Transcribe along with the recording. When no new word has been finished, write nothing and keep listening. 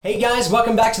Hey guys,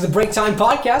 welcome back to the Breaktime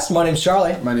Podcast. My name's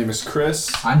Charlie. My name is Chris.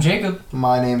 I'm Jacob.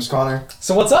 My name's Connor.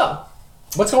 So what's up?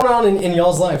 What's going on in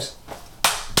y'all's lives?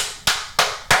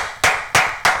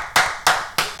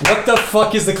 What the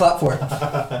fuck is the clap for?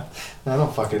 I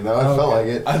don't fucking know. I felt like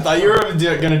it. I thought you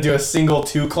were gonna do a single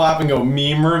 2 clap and go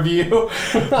meme review,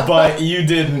 but you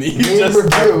didn't. You just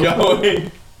kept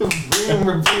going. Meme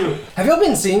review. Have y'all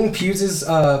been seeing Pew's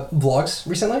vlogs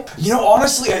recently? You know,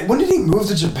 honestly, when did he move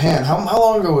to Japan? How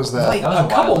long ago was that? Like That was a a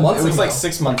couple while months It was ago. like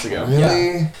 6 months ago. Really?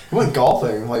 Yeah. He went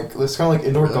golfing. Like, this kind of like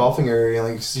indoor Really? golfing area, and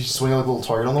like you swing like a little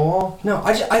target on the wall. No,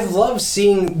 I love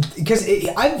seeing, because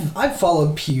I've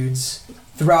followed Pew's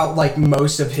throughout like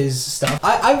most of his stuff.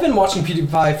 I've been watching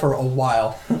PewDiePie for a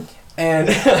while, and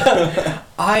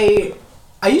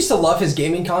I used to love his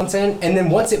gaming content, and then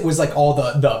once it was like all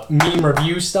the meme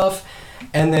review stuff,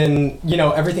 and then, you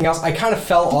know, everything else, I kind of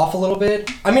fell off a little bit.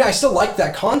 I mean, I still liked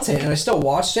that content, and I still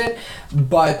watched it,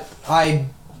 but I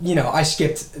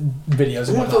skipped videos It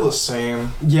and didn't feel the whatnot.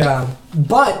 same. Yeah,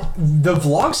 but the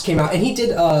vlogs came out, and he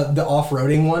did the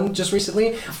off-roading one just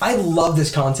recently. I love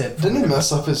this content. Didn't he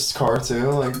mess up his car too?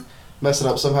 Like, mess it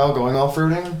up somehow going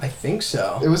off-roading? I think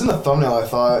so. It was in the thumbnail, I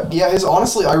thought. Yeah,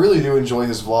 honestly, I really do enjoy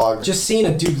his vlog. Just seeing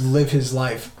a dude live his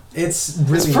life, it's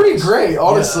really It's pretty nice. great,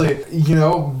 honestly. Yeah. You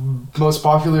know, most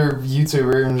popular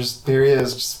YouTuber, and just here he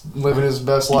is, just living his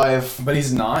best life. But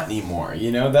he's not anymore,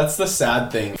 you know? That's the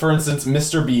sad thing. For instance,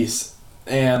 Mr. Beast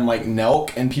and like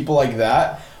Nelk and people like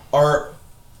that are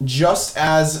just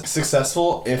as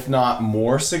successful, if not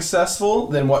more successful,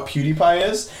 than what PewDiePie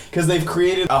is, because they've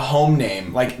created a home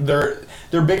name. Like they're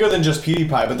bigger than just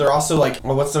PewDiePie, but they're also like,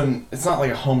 well, it's not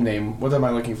like a home name. What am I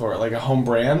looking for? Like a home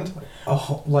brand?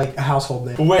 Like a household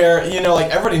name. Where, you know, like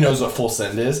everybody knows what Full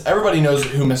Send is. Everybody knows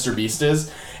who Mr. Beast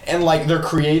is. And like they're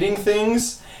creating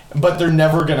things, but they're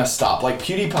never gonna stop. Like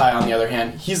PewDiePie, on the other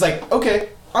hand, he's like, okay,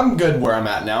 I'm good where I'm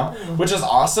at now, which is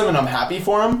awesome, and I'm happy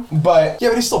for him. But Yeah,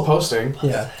 but he's still posting.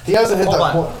 Yeah. He hasn't hit Hold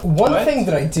that on. point. One What? thing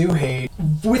that I do hate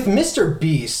with Mr.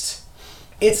 Beast,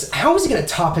 it's how is he gonna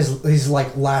top his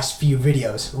like last few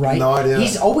videos, right? No idea.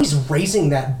 He's always raising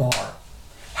that bar.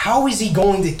 How is he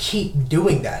going to keep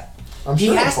doing that? I'm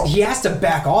sure He has to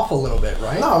back off a little bit,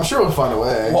 right? No, I'm sure we'll find a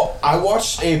way. well, I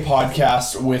watched a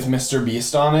podcast with Mr.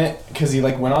 Beast on it because he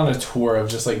like went on a tour of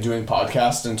just like doing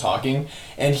podcasts and talking,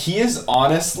 and he is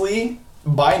honestly,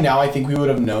 by now I think we would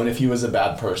have known if he was a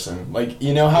bad person. Like,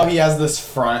 you know how he has this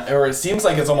front, or it seems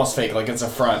like it's almost fake, like it's a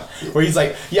front, where he's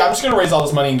like, yeah, I'm just gonna raise all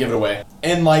this money and give it away,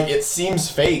 and like it seems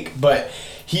fake, but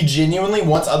he genuinely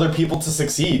wants other people to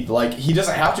succeed. Like, he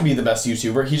doesn't have to be the best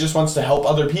YouTuber. He just wants to help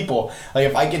other people. Like,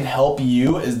 if I can help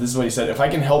you, this is what he said, if I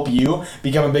can help you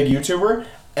become a big YouTuber,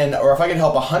 or if I can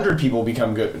help 100 people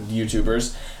become good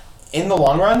YouTubers, in the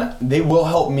long run, they will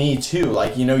help me too.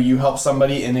 Like, you know, you help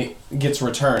somebody and it gets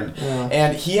returned. Yeah.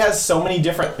 And he has so many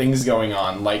different things going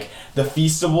on. Like, the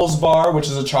Feastables bar, which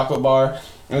is a chocolate bar,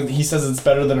 he says it's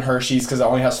better than Hershey's because it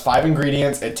only has 5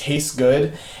 ingredients, it tastes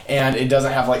good, and it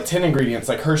doesn't have like 10 ingredients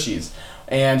like Hershey's.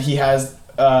 And he has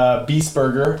Beast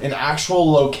Burger, an actual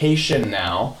location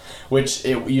now, which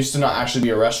it used to not actually be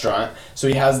a restaurant. So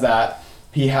he has that.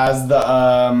 He has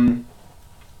the,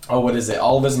 what is it?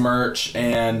 All of his merch,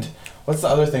 and what's the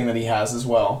other thing that he has as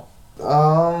well?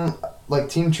 Like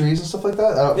Team Trees and stuff like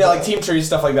that? Yeah, like Team Tree,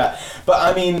 stuff like that. But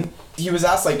I mean, he was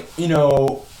asked like, you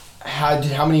know,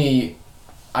 how many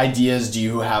ideas do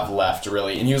you have left,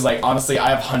 really? And he was like, honestly, I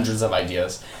have hundreds of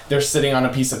ideas. They're sitting on a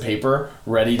piece of paper,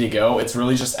 ready to go. It's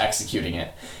really just executing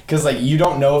it. Because, like, you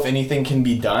don't know if anything can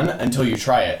be done until you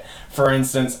try it. For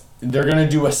instance, they're going to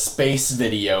do a space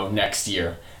video next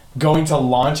year. Going to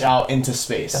launch out into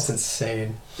space. That's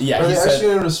insane. Yeah, Are he they actually said,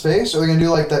 going to space? Or are they going to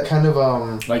do like that kind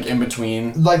of, like, in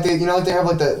between. like they, you know, like they have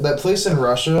like that place in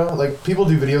Russia, like people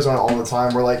do videos on it all the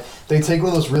time where like they take one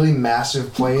of those really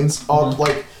massive planes up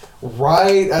like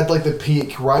right at like the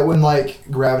peak, right when like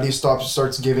gravity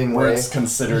starts giving Where way. it's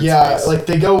considered Yeah, space. like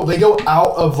they go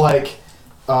out of like,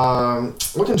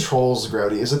 what controls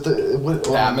gravity? Is it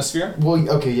the Atmosphere? Well,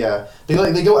 okay, yeah. They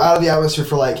go out of the atmosphere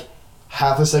for like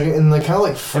half a second and they kind of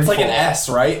like free It's like fall. an S,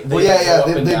 right? Well, yeah,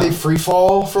 go up and They down. free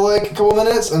fall for like a couple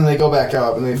minutes and they go back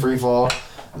up and they free fall.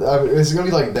 Is it gonna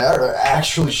be like that or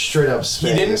actually straight up space?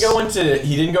 He didn't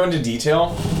go into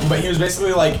detail, but he was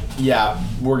basically like, yeah,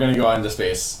 we're gonna go out into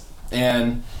space.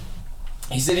 And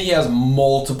he said he has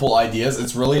multiple ideas.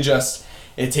 It's really just,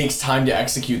 it takes time to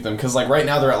execute them. Because like right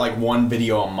now they're at like 1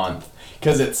 video a month.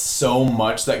 Because it's so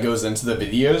much that goes into the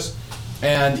videos.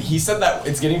 And he said that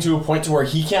it's getting to a point to where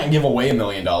he can't give away $1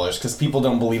 million because people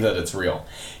don't believe that it's real.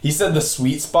 He said the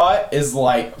sweet spot is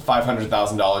like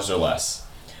 $500,000 or less.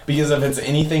 Because if it's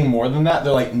anything more than that,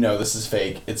 they're like, no, this is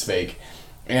fake. It's fake.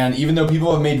 And even though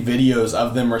people have made videos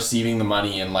of them receiving the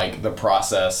money and like the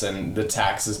process and the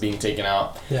taxes being taken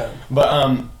out. Yeah.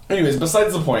 But anyways,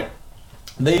 besides the point,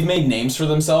 they've made names for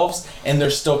themselves and they're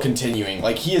still continuing.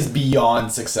 Like he is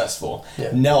beyond successful.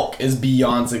 Yeah. Nelk is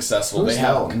beyond successful. Who's they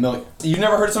have Nelk? You've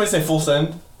never heard somebody say full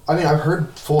send? I mean, I've heard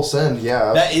Full Send,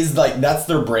 yeah. That is like, that's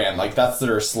their brand. Like that's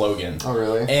their slogan. Oh,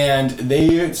 really? And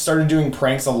they started doing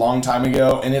pranks a long time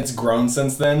ago and it's grown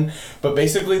since then. But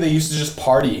basically they used to just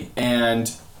party and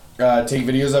take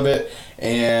videos of it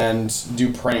and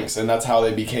do pranks. And that's how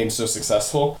they became so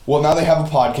successful. Well, now they have a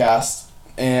podcast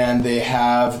and they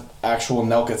have actual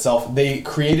Nelk itself. They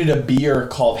created a beer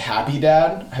called Happy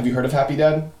Dad. Have you heard of Happy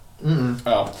Dad? Mm-mm.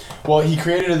 Oh. Well, he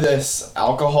created this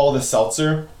alcohol, this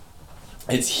seltzer.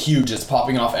 It's huge. It's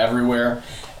popping off everywhere.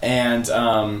 And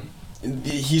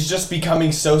he's just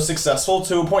becoming so successful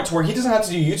to a point to where he doesn't have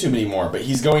to do YouTube anymore, but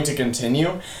he's going to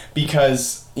continue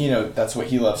because, you know, that's what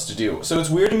he loves to do. So it's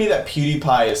weird to me that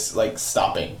PewDiePie is, like,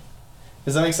 stopping.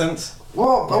 Does that make sense?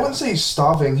 Well, I wouldn't say he's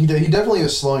stopping. He definitely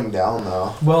is slowing down,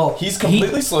 though. Well, He's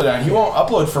completely slowed down. He won't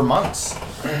upload for months.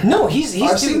 No, he's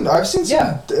I've seen some,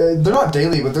 yeah. they're not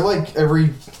daily, but they're like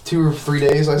every 2 or 3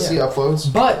 days I see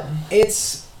uploads. But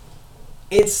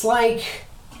it's like,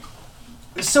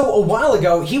 so a while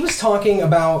ago he was talking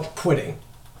about quitting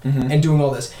and doing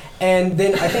all this, and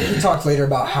then I think he talked later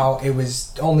about how it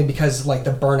was only because like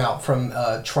the burnout from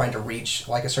trying to reach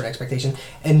like a certain expectation,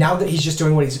 and now that he's just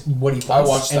doing what he wants. I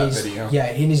watched and that video. Yeah,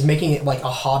 and he's making it like a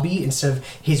hobby instead of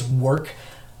his work.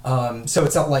 So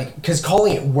it's not like, because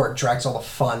calling it work drags all the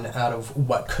fun out of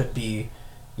what could be,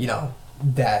 you know,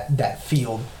 that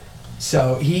field.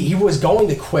 So he was going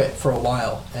to quit for a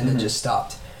while and then just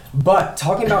stopped. But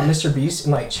talking about Mr. Beast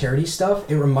and like charity stuff,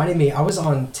 it reminded me, I was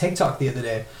on TikTok the other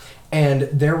day and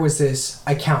there was this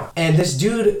account and this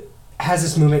dude has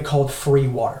this movement called Free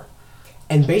Water.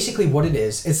 And basically what it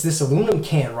is, it's this aluminum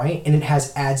can, right? And it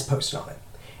has ads posted on it.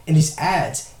 And these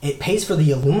ads, it pays for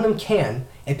the aluminum can,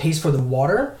 it pays for the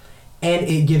water, and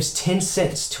it gives 10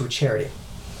 cents to a charity.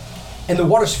 And the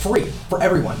water's free for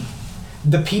everyone.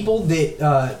 The people that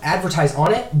advertise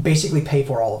on it basically pay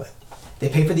for all of it. They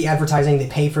pay for the advertising, they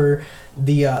pay for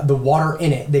the water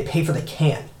in it, they pay for the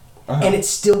can. And it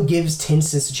still gives 10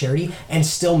 cents to charity and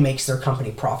still makes their company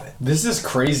profit. This is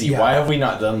crazy. Yeah. Why have we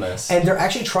not done this? And they're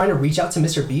actually trying to reach out to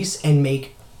Mr. Beast and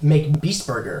make Beast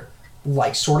Burger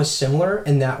like sort of similar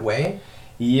in that way.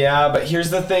 Yeah, but here's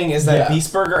the thing is that Yeah.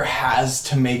 Beast Burger has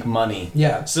to make money.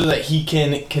 Yeah. So that he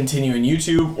can continue in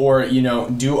YouTube or, you know,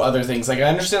 do other things. Like, I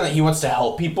understand that he wants to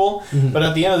help people, but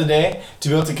at the end of the day, to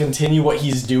be able to continue what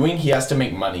he's doing, he has to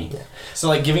make money. Yeah. So,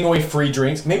 like, giving away free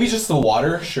drinks, maybe just the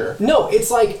water, sure. No, it's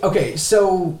like, okay,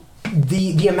 so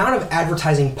the amount of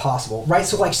advertising possible, right?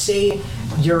 So, like, say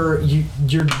you're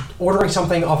ordering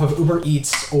something off of Uber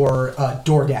Eats or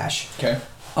DoorDash. Okay.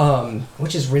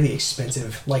 Which is really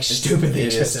expensive, like stupidly expensive.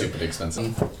 It is stupid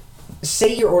expensive.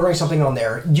 Say you're ordering something on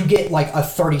there, you get like a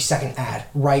 30-second ad,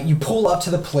 right? You pull up to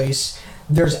the place,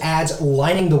 there's ads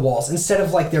lining the walls instead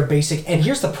of like their basic. And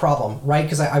here's the problem, right?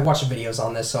 Because I watched videos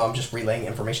on this, so I'm just relaying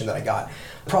information that I got.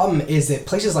 Problem is that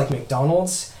places like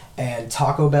McDonald's and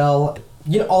Taco Bell,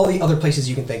 you know, all the other places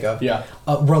you can think of,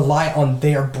 rely on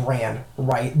their brand,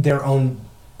 right? Their own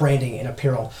branding and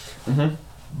apparel.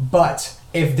 But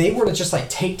if they were to just like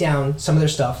take down some of their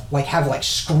stuff, like have like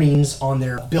screens on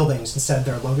their buildings instead of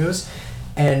their logos,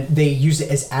 and they use it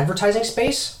as advertising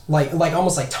space, like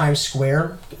almost like Times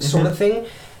Square sort of thing,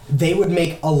 they would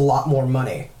make a lot more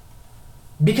money.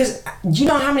 Because you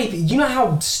know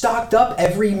how stocked up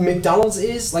every McDonald's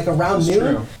is, like around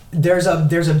noon? True. There's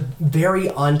a very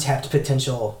untapped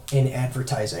potential in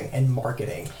advertising and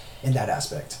marketing in that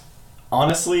aspect.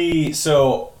 Honestly,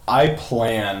 so I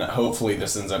plan, hopefully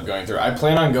this ends up going through, I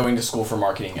plan on going to school for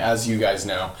marketing, as you guys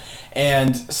know.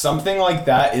 And something like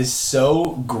that is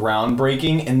so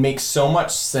groundbreaking and makes so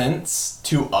much sense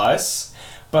to us.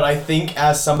 But I think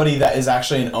as somebody that is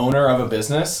actually an owner of a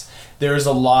business, there's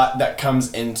a lot that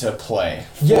comes into play.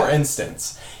 For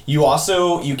instance, you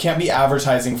can't be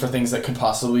advertising for things that could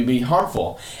possibly be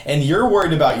harmful. And you're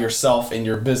worried about yourself and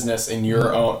your business and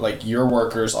your own, like your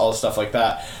workers, all the stuff like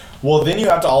that. Well, then you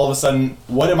have to all of a sudden,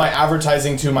 what am I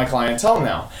advertising to my clientele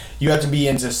now? You have to be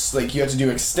into, like, you have to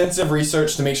do extensive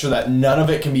research to make sure that none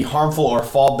of it can be harmful or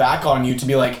fall back on you to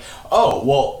be like, oh,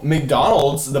 well,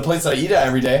 McDonald's, the place that I eat at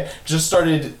every day, just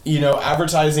started,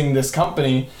 advertising this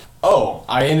company. Oh,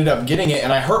 I ended up getting it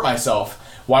and I hurt myself.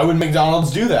 Why would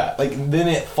McDonald's do that? Like, then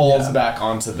it falls back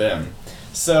onto them.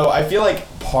 So I feel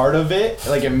like part of it,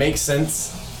 like, it makes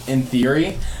sense in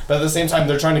theory, but at the same time,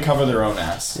 they're trying to cover their own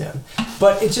ass. Yeah.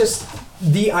 But it's just,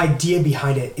 the idea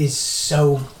behind it is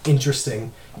so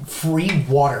interesting. free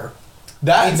water.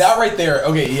 That right there,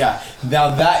 okay, yeah.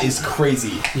 Now that is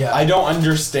crazy. Yeah. I don't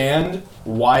understand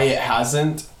why it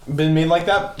hasn't been made like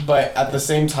that, but at the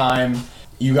same time,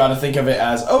 you got to think of it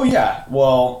as, oh yeah,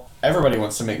 well, everybody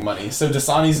wants to make money, so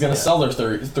Dasani's going to sell their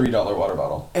 $3 water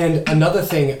bottle. And another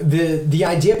thing, the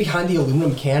idea behind the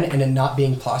aluminum can and it not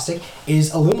being plastic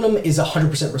is aluminum is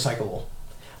 100% recyclable.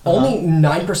 Only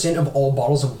 9% of all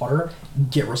bottles of water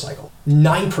get recycled.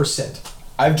 9%.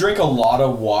 I've drank a lot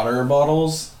of water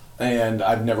bottles, and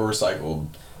I've never recycled.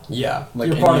 Yeah, Like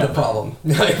you're part any of the of them.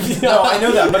 problem. No, I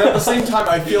know that, but at the same time,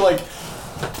 I feel like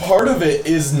part of it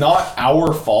is not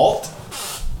our fault.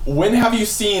 When have you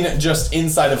seen just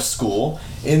inside of school,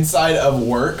 inside of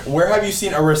work, where have you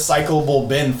seen a recyclable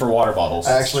bin for water bottles?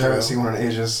 I actually haven't seen one in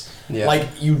ages. Yeah.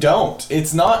 Like, you don't.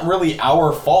 It's not really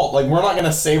our fault. Like, we're not going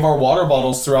to save our water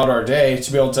bottles throughout our day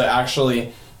to be able to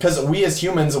actually... Because we as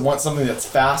humans want something that's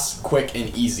fast, quick,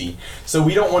 and easy. So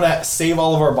we don't want to save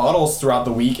all of our bottles throughout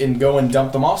the week and go and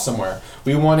dump them off somewhere.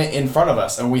 We want it in front of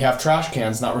us, and we have trash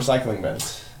cans, not recycling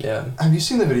bins. Yeah. Have you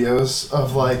seen the videos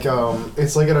of like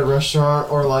it's like at a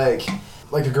restaurant or like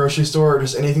a grocery store or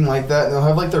just anything like that, and they'll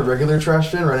have like the regular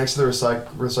trash bin right next to the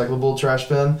recyclable trash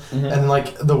bin, and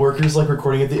like the worker's like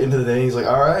recording at the end of the day, and he's like,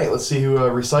 all right, let's see who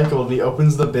recycled, and he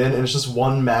opens the bin and it's just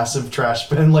one massive trash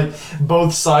bin, like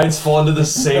both sides fall into the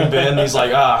same bin, and he's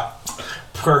like,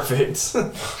 perfect.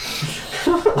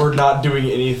 We're not doing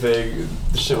anything.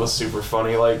 The shit was super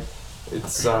funny. Like,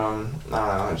 it's I don't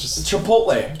know, it's just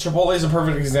Chipotle is a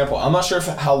perfect example. I'm not sure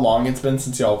how long it's been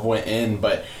since y'all went in,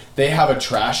 but they have a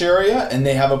trash area and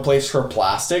they have a place for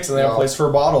plastics and they have a place for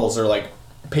bottles or like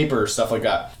paper, stuff like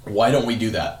that. Why don't we do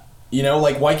that? You know,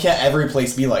 like, why can't every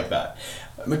place be like that?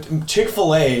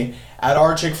 Chick-fil-A, at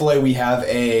our Chick-fil-A, we have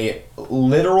a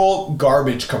literal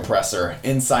garbage compressor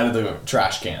inside of the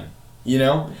trash can. You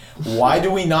know? Why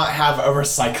do we not have a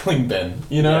recycling bin?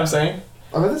 You know what I'm saying?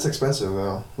 I bet that's expensive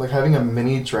though. Like having a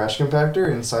mini trash compactor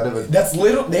inside of a... That's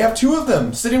little. They have two of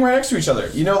them sitting right next to each other.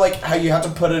 You know, like how you have to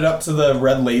put it up to the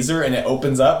red laser and it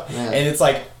opens up, and it's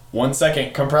like 1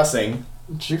 second compressing.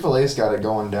 Chick-fil-A's got it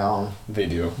going down. They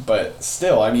do, but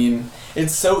still, I mean,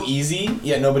 it's so easy,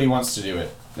 yet nobody wants to do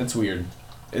it. It's weird.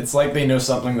 It's like they know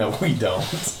something that we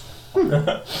don't.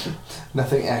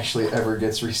 Nothing actually ever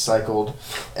gets recycled,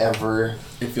 ever.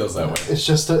 It feels that way. It's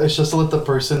just to let the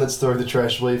person that's throwing the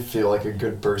trash away feel like a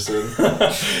good person.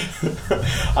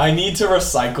 I need to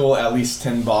recycle at least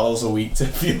 10 bottles a week to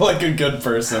feel like a good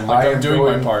person. Like I'm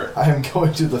doing my part. I am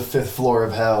going to the 5th floor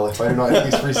of hell if I do not at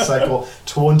least recycle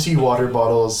 20 water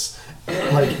bottles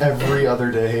like every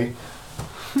other day.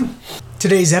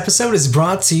 Today's episode is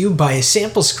brought to you by a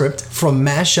sample script from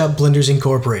Mashup Blenders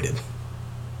Incorporated.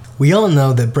 We all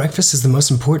know that breakfast is the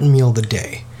most important meal of the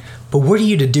day, but what are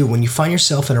you to do when you find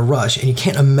yourself in a rush and you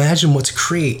can't imagine what to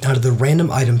create out of the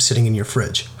random items sitting in your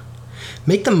fridge?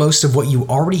 Make the most of what you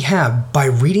already have by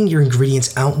reading your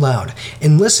ingredients out loud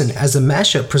and listen as the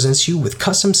Mashup presents you with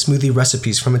custom smoothie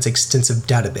recipes from its extensive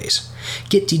database.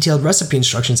 Get detailed recipe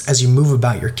instructions as you move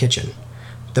about your kitchen.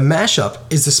 The Mashup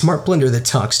is the smart blender that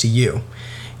talks to you.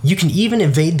 You can even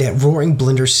evade that roaring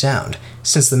blender sound,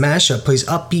 since the Mashup plays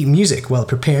upbeat music while it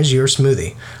prepares your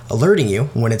smoothie, alerting you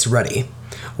when it's ready.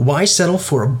 Why settle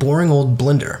for a boring old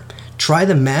blender? Try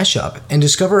the Mashup and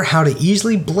discover how to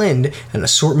easily blend an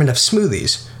assortment of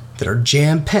smoothies that are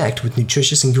jam-packed with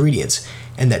nutritious ingredients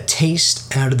and that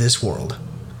taste out of this world.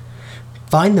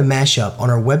 Find the Mashup on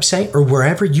our website or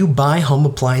wherever you buy home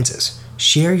appliances.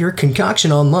 Share your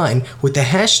concoction online with the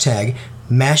hashtag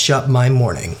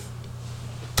 #MashupMyMorning.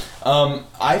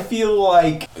 I feel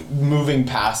like moving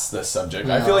past this subject,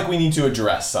 I feel like we need to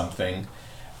address something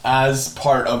as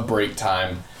part of break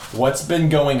time. What's been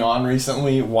going on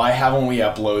recently? Why haven't we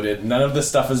uploaded? None of this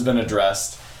stuff has been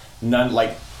addressed.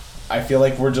 I feel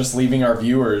like we're just leaving our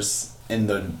viewers in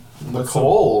the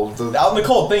cold. Out in the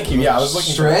cold, thank you. Yeah, I was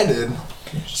looking stranded.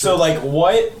 So,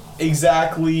 what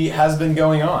exactly has been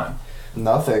going on?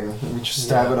 Nothing. We just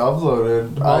haven't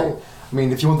uploaded. Well, I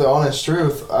mean, if you want the honest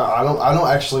truth, I don't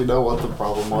actually know what the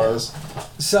problem was.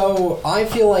 So I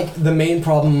feel like the main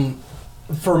problem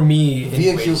for me,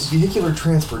 vehicular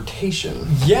transportation.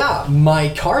 Yeah, my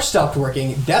car stopped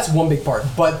working. That's one big part,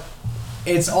 but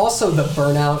it's also the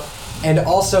burnout, and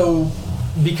also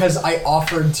because I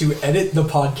offered to edit the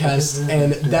podcast,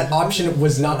 and that option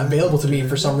was not available to me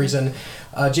for some reason.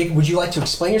 Jacob, would you like to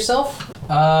explain yourself?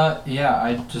 Yeah,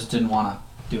 I just didn't want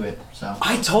to do it, so.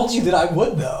 I told you that I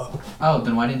would, though. Oh,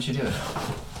 then why didn't you do it?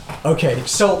 Okay,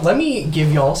 so let me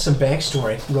give y'all some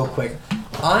backstory real quick.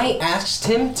 I asked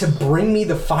him to bring me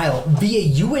the file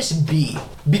via USB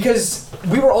because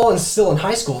we were all still in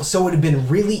high school, so it would have been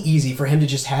really easy for him to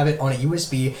just have it on a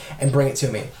USB and bring it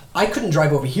to me. I couldn't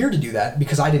drive over here to do that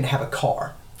because I didn't have a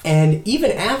car. And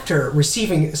even after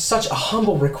receiving such a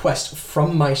humble request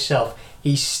from myself,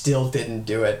 he still didn't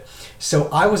do it. So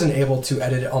I wasn't able to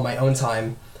edit it on my own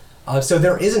time. So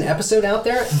there is an episode out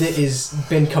there that has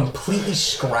been completely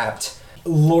scrapped.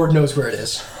 Lord knows where it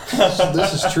is.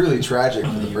 This is truly tragic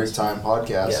for the Breaktime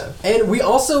Podcast. Yeah. And we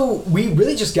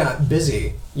really just got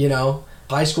busy, you know?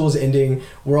 High school's ending.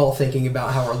 We're all thinking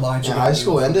about how our lives are Yeah, high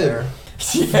school ended.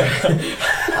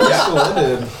 High school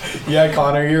ended. Yeah,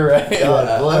 Connor, you're right.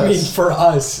 Yeah, I mean, for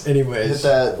us, anyways. Hit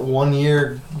that 1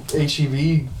 year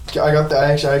HEV. I got that.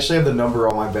 I actually have the number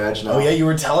on my badge now. Oh yeah, you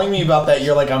were telling me about that.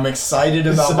 You're like, I'm excited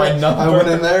about So my number. I went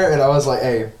in there and I was like,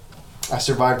 hey, I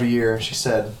survived a year. She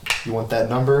said, you want that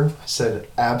number? I said,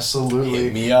 absolutely.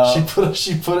 Hit me up. She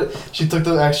took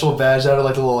the actual badge out of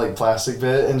like the little like plastic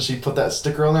bit and she put that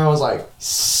sticker on there. I was like,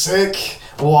 sick.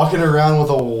 Walking around with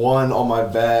a 1 on my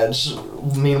badge.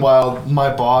 Meanwhile,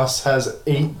 my boss has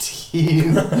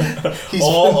 18. He's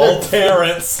all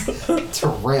parents.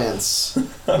 Terrence.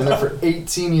 Been there for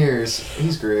 18 years.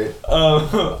 He's great.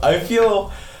 I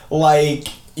feel like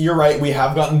you're right. We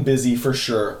have gotten busy for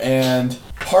sure. And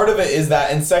part of it is that.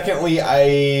 And secondly,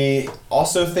 I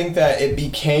also think that it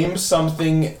became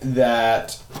something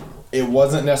that it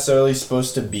wasn't necessarily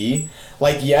supposed to be.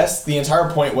 Like, yes, the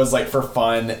entire point was like for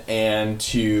fun and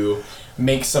to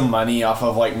make some money off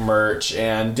of like merch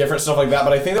and different stuff like that.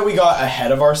 But I think that we got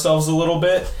ahead of ourselves a little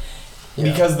bit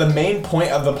because the main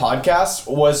point of the podcast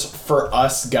was for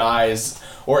us guys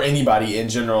or anybody in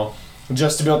general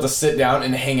just to be able to sit down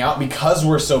and hang out because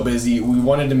we're so busy. We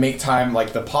wanted to make time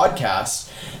like the podcast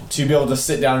to be able to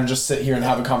sit down and just sit here and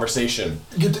have a conversation.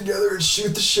 Get together and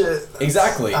shoot the shit. That's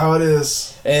exactly. how it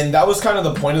is. And that was kind of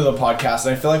the point of the podcast.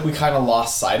 And I feel like we kind of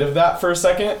lost sight of that for a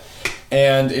second.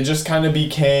 And it just kind of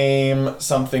became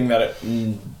something that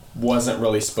it wasn't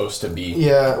really supposed to be.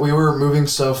 Yeah, we were moving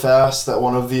so fast that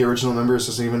one of the original members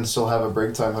doesn't even still have a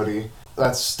Breaktime hoodie.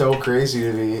 That's still crazy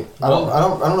to me. I don't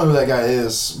know who that guy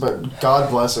is, but God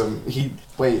bless him.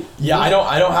 Yeah, I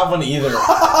don't have one either.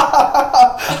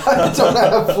 I don't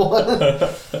have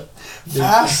one.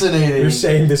 Fascinating. You're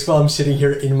saying this while I'm sitting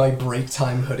here in my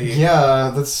Breaktime hoodie.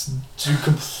 Yeah, that's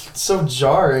so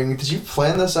jarring. Did you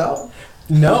plan this out?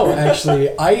 No,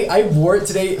 actually, I wore it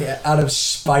today out of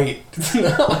spite.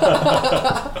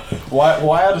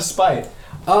 Why out of spite?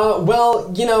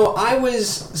 Well, you know,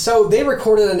 so they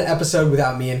recorded an episode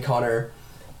without me and Connor.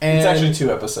 And it's actually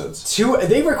 2 episodes.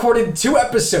 They recorded 2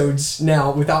 episodes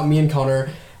now without me and Connor,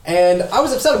 and I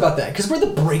was upset about that because we're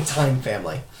the Breaktime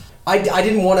family. I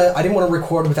didn't want to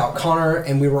record without Connor,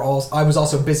 and I was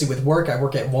also busy with work. I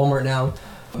work at Walmart now.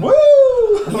 Woo!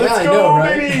 Yeah, I know,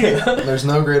 right? There's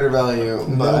no greater value,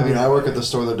 but I mean, I work at the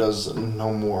store that does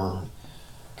no more.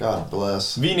 God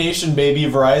bless. V Nation, baby,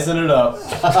 Verizon it up.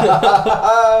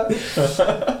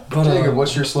 But, Jacob,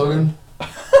 what's your slogan?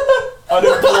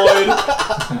 Unemployed.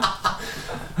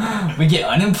 We get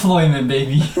unemployment,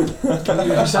 baby.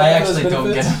 I actually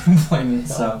don't get unemployment,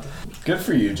 so. Good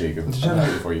for you, Jacob. I'm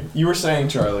happy for you. You were saying,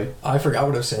 Charlie. I forgot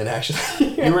what I was saying,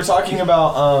 actually. You were talking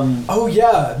about, Oh,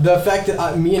 yeah. The fact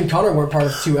that me and Connor weren't part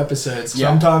of 2 episodes. Yeah.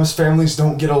 Sometimes families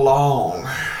don't get along.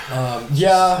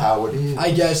 Yeah. How it is.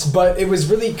 I guess, but it was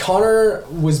really Connor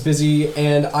was busy,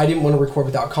 and I didn't want to record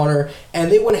without Connor,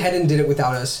 and they went ahead and did it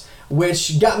without us,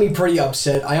 which got me pretty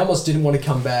upset. I almost didn't want to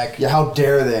come back. Yeah, how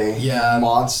dare they? Yeah.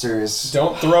 Monsters.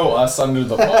 don't throw us under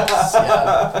the bus.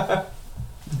 Yeah.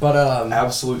 But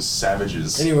Absolute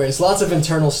savages. anyways, lots of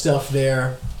internal stuff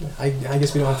there. I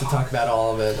guess we don't have to talk about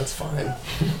all of it. That's fine.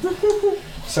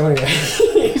 So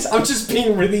anyways, I'm just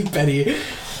being really petty,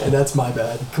 and that's my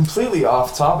bad. Completely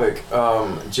off topic.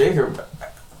 Jacob,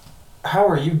 how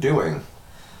are you doing?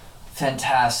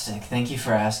 Fantastic. Thank you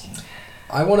for asking.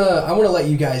 I wanna let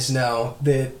you guys know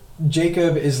that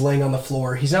Jacob is laying on the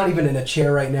floor. He's not even in a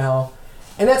chair right now,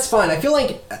 and that's fine. I feel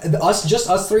like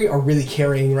us 3 are really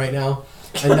carrying right now.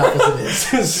 Enough as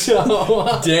it is.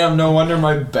 So Damn, no wonder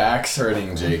my back's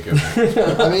hurting, Jacob.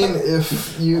 I mean,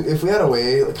 if we had a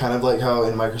way, kind of like how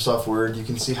in Microsoft Word you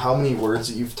can see how many words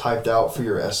that you've typed out for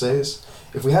your essays.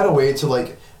 If we had a way to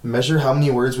like measure how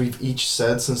many words we've each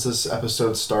said since this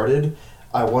episode started,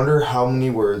 I wonder how many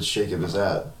words Jacob is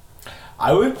at.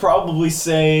 I would probably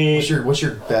say What's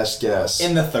your best guess?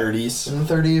 in the 30s. In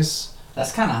the 30s?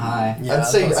 That's kind of high. yeah,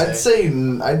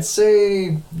 I'd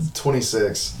say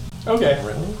 26. Okay,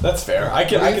 Really? that's fair. I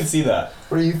can see that.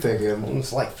 What are you thinking?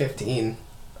 It's like 15.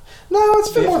 No,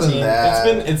 it's been more than that.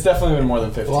 It's definitely been more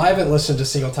than 15. Well, I haven't listened to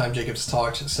single time Jacob's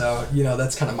talked, so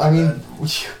that's kind of my bad.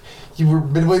 You were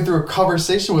midway through a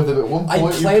conversation with him at one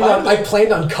point. I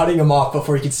planned on cutting him off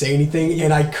before he could say anything,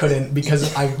 and I couldn't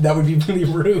because that would be really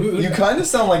rude. You kind of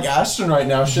sound like Ashton right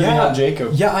now, shitting on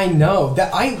Jacob. Yeah, I know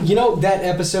that. That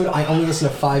episode. I only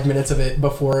listened to 5 minutes of it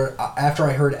after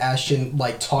I heard Ashton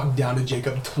talk down to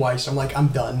Jacob twice. I'm like, I'm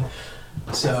done.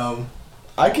 So.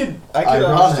 I could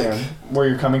understand where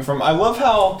you're coming from. I love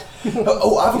how.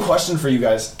 Oh, I have a question for you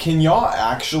guys. Can y'all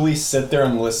actually sit there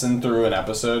and listen through an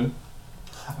episode?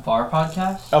 Of our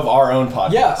podcast? Of our own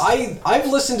podcast. Yeah, I've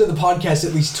listened to the podcast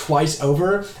at least twice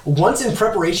over. Once in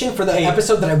preparation for the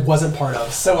episode that I wasn't part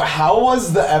of. So how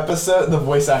was the episode, the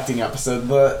voice acting episode,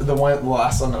 the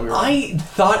last one that we were on? I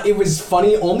thought it was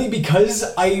funny only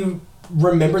because I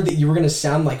remembered that you were going to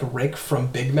sound like Rick from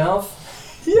Big Mouth.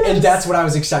 Yes. And that's what I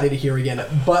was excited to hear again.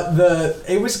 But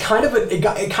it was kind of it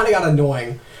kind of got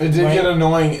annoying. It did get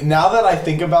annoying. Now that I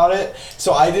think about it,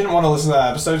 so I didn't want to listen to that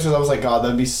episode because I was like, God,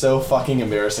 that'd be so fucking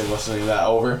embarrassing listening to that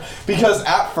over. Because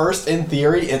at first, in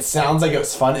theory, it sounds like it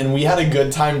was fun and we had a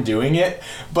good time doing it.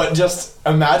 But just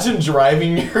imagine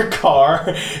driving your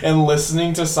car and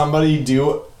listening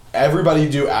to everybody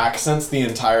do accents the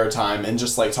entire time and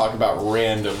just talk about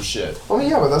random shit. I mean,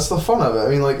 yeah, but that's the fun of it. I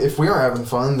mean, if we aren't having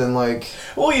fun, then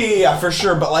Well, yeah, for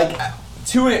sure. But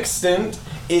to an extent,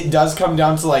 it does come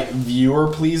down to viewer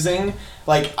pleasing.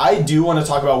 I do want to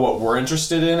talk about what we're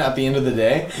interested in at the end of the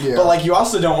day. Yeah. But you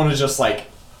also don't want to just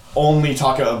only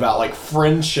talk about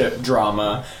friendship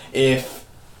drama if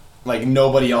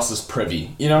nobody else is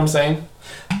privy. You know what I'm saying?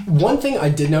 One thing I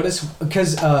did notice,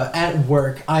 because at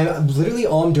work, literally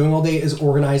all I'm doing all day is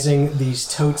organizing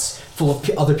these totes full of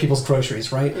other people's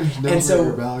groceries, right? And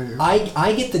so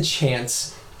I get the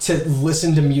chance to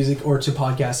listen to music or to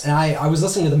podcasts, and I was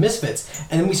listening to the Misfits,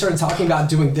 and then we started talking about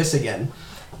doing this again.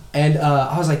 And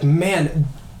I was like, man,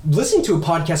 listening to a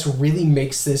podcast really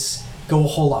makes this go a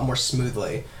whole lot more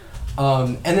smoothly.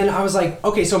 And then I was like,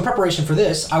 okay, so in preparation for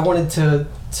this, I wanted to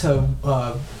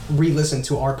re-listen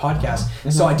to our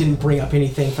podcast, so I didn't bring up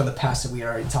anything from the past that we had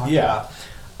already talked about.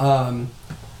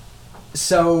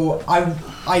 So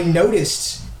I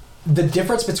noticed the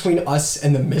difference between us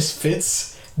and the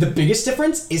Misfits. The biggest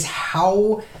difference is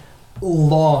how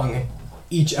long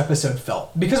each episode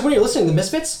felt. Because when you're listening to the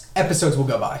Misfits, episodes will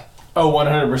go by. Oh,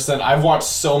 100%. I've watched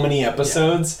so many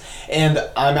episodes, and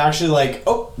I'm actually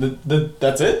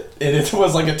that's it? It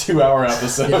was a 2-hour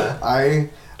episode. Yeah. I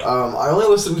only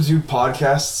listen to 2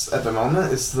 podcasts at the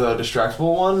moment. It's the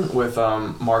Distractable one with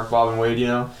Mark, Bob, and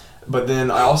Wade, But then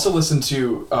I also listen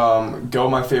to Go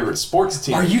My Favorite Sports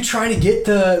Team. Are you trying to get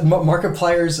the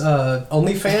Markiplier's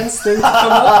OnlyFans thing to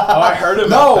come up? Oh, I heard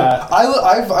about that.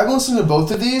 I've listened to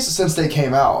both of these since they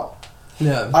came out.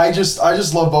 Yeah. I just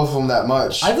love both of them that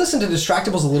much. I've listened to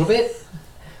Distractables a little bit,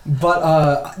 but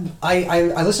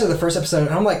I listened to the first episode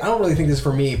and I'm like, I don't really think this is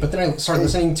for me. But then I started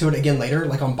listening to it again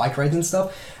later, on bike rides and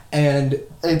stuff, and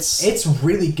it's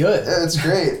really good. It's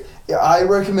great. Yeah, I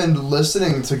recommend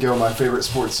listening to Go My Favorite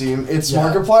Sports Team. It's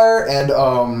Markiplier and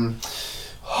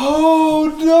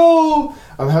oh no,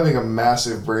 I'm having a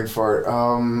massive brain fart.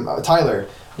 Tyler,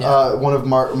 one of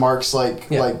Mark's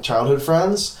childhood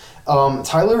friends.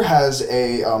 Tyler has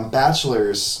a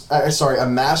master's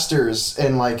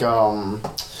in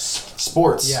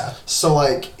sports. Yeah.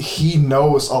 So he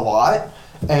knows a lot,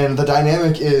 and the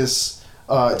dynamic is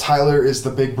Tyler is the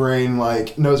big brain,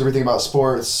 knows everything about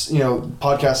sports,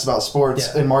 podcasts about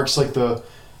sports, and Mark's he's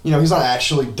not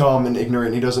actually dumb and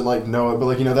ignorant, he doesn't know it,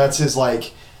 but that's his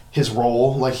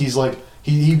role, he's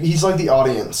he's the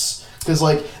audience. Because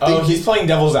he's playing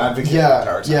devil's advocate.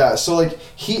 Yeah. So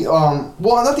he well,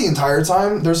 not the entire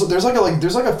time. There's a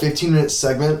 15-minute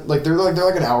segment. They're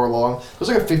an hour long. There's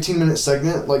a 15-minute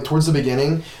segment towards the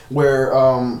beginning where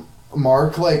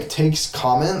Mark takes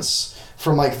comments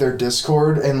from their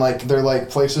Discord and their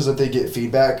places that they get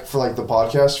feedback for the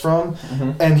podcast from,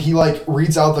 and he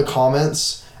reads out the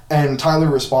comments. And Tyler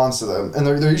responds to them, and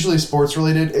they're usually sports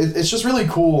related. It's just really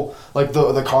cool,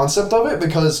 the concept of it,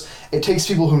 because it takes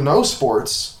people who know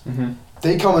sports,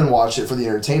 they come and watch it for the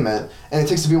entertainment, and it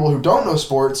takes the people who don't know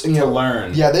sports and to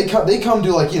learn. Yeah, they come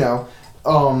to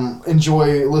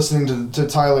enjoy listening to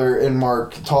Tyler and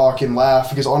Mark talk and laugh,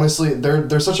 because honestly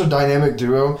they're such a dynamic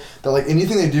duo that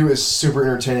anything they do is super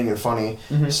entertaining and funny.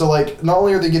 So not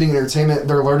only are they getting entertainment,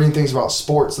 they're learning things about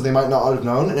sports that they might not have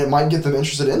known, and it might get them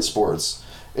interested in sports.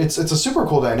 It's a super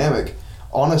cool dynamic,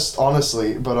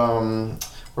 honestly. But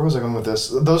where was I going with this?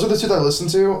 Those are the 2 that I listened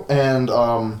to, and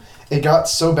it got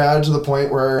so bad to the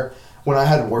point where when I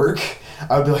had work,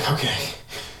 I would be like, okay,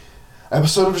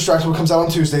 episode of Distractable comes out on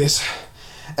Tuesdays,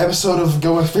 episode of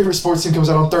Go My Favorite Sports Team comes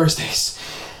out on Thursdays.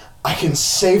 I can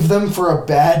save them for a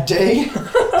bad day,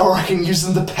 or I can use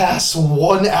them to pass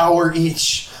 1 hour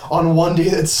each on one day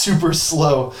that's super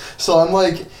slow. So I'm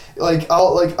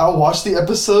I'll watch the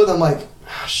episode. I'm like,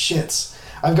 oh, shit.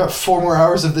 I've got 4 more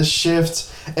hours of this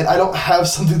shift, and I don't have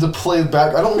something to play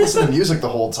back. I don't listen to music the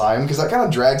whole time because that kind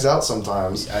of drags out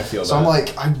sometimes. I feel so that. I'm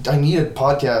like, I need a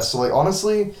podcast. So like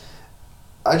honestly,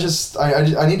 I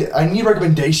need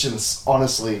recommendations.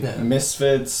 Honestly, Yeah.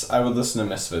 Misfits, I would listen to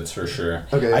Misfits for sure.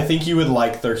 Okay. I think you would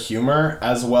like their humor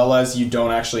as well as you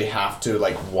don't actually have to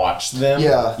like watch them.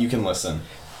 Yeah. You can listen.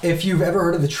 If you've ever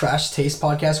heard of the Trash Taste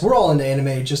podcast, we're all into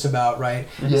anime just about, right?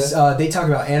 Yeah. They talk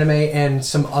about anime and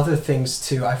some other things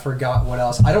too. I forgot what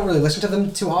else. I don't really listen to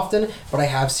them too often, but I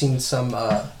have seen some.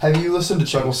 Have you listened to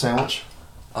Chuckle Sandwich?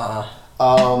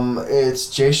 It's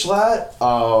Jay Schlatt,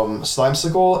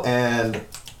 Slimesicle, and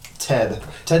Ted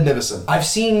Nivison. I've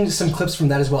seen some clips from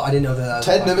that as well. I didn't know that.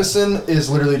 Ted Nivison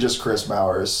is literally just Chris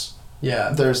Bowers.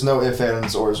 Yeah. There's no ifs,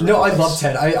 ands, or buts. No, I love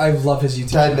Ted. I love his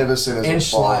YouTube. Ted Nivison is And a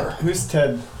Schlatt. baller. Who's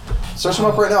Ted? Search him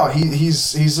up right now. He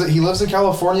lives in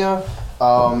California.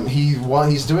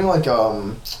 He's doing like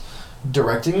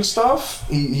directing stuff.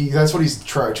 He that's what he's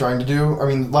trying to do. I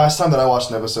mean, last time that I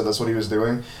watched an episode, that's what he was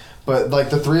doing. But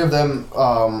like the three of them,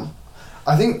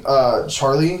 I think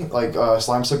Charlie, like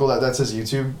Slimesicle, that's his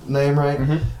YouTube name, right?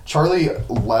 Mm-hmm. Charlie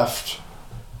left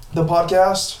the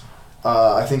podcast.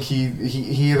 I think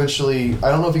he eventually,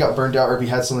 I don't know if he got burned out or if he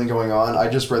had something going on. I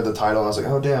just read the title and I was like,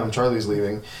 oh damn, Charlie's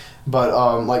leaving.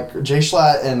 But like Jay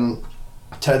Schlatt and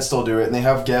Ted still do it, and they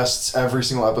have guests every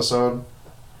single episode.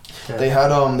 Okay. They had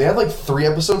like 3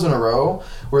 episodes in a row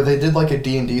where they did like a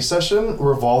D&D session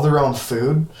revolved around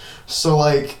food. So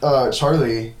like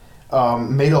Charlie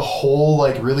made a whole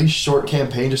like really short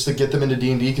campaign just to get them into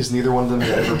D&D because neither one of them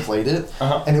had ever played it.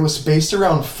 And it was based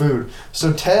around food.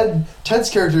 So Ted's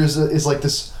character is like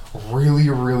this really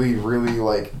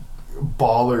like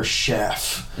baller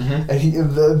chef. And he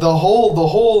the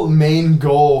whole main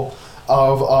goal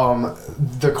of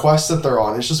the quest that they're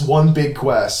on, it's just one big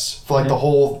quest for like the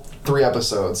whole 3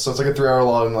 episodes. So it's like a 3-hour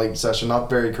long like session, not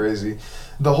very crazy.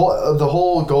 The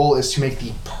whole goal is to make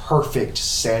the perfect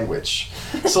sandwich.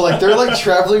 So like they're like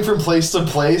traveling from place to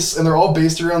place, and they're all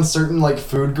based around certain like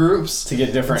food groups To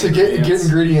get different get ingredients.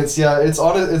 ingredients. Yeah, it's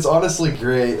honestly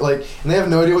great. Like, and they have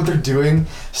no idea what they're doing.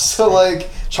 So like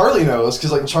Charlie knows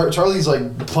because like Charlie's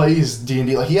like plays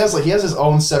D&D. Like he has his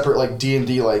own separate like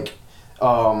D&D like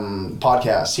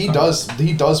podcast. He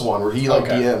does one where he like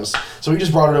Okay. DMs. So he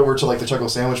just brought it over to like the Chuckle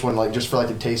Sandwich one, like just for like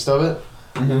a taste of it.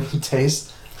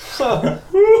 Taste. But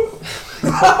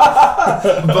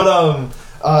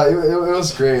it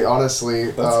was great,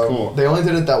 honestly. That's cool. They only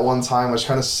did it that one time, which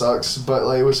kind of sucks, but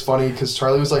like it was funny because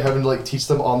Charlie was like having to like teach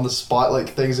them on the spot like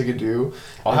things they could do.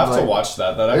 I'll And, have to like, watch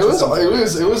that. That It actually was sounds really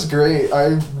it was great.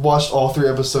 I watched all 3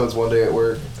 episodes one day at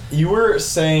work. You were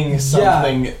saying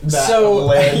something that So,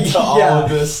 led to all yeah. of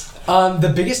this.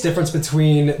 The biggest difference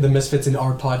between the Misfits and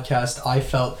our podcast, I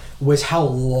felt, was how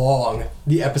long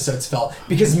the episodes felt.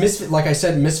 Because like I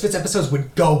said, Misfits episodes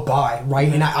would go by,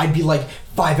 right? And I'd be like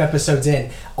 5 episodes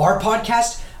in. Our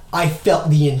podcast, I felt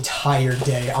the entire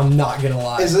day. I'm not gonna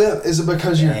lie. Is it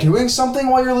because you're doing something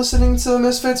while you're listening to the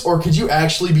Misfits, or could you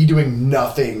actually be doing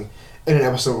nothing and an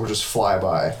episode will just fly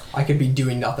by? I could be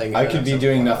doing nothing. I could be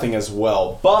doing nothing as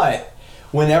well. But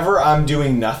whenever I'm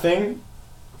doing nothing,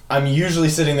 I'm usually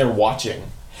sitting there watching.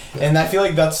 And I feel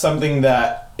like that's something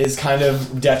that is kind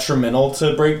of detrimental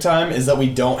to Breaktime, is that we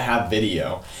don't have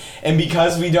video. And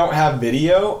because we don't have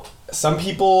video, some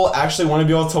people actually want to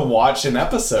be able to watch an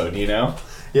episode, you know?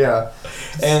 Yeah.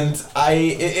 And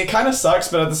it kind of sucks,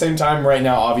 but at the same time, right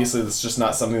now, obviously, it's just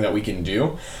not something that we can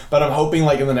do. But I'm hoping,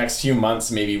 like, in the next few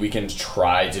months, maybe we can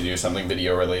try to do something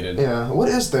video related. Yeah. What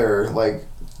is their like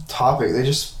topic? They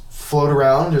just float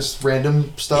around, just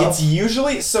random stuff. It's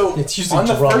usually on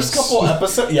the drugs. first couple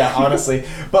episodes. Yeah, honestly,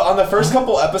 but on the first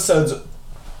couple episodes,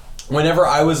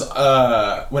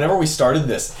 whenever we started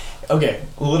this, okay,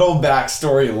 little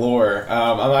backstory lore.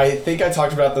 I think I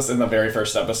talked about this in the very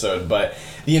first episode, but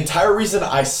the entire reason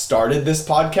I started this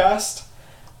podcast.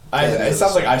 It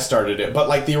sounds like I started it, but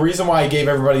like the reason why I gave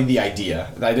everybody the idea,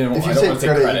 I don't want to take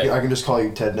credit. I can just call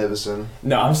you Ted Nivison.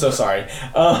 No, I'm so sorry.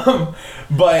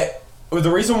 But the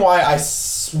reason why I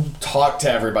talked to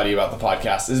everybody about the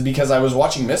podcast is because I was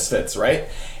watching Misfits, right?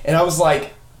 And I was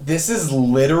like, this is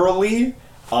literally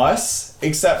us,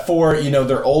 except for,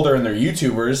 they're older and they're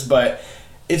YouTubers, but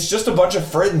it's just a bunch of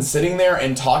friends sitting there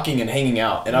and talking and hanging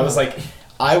out. And I was like,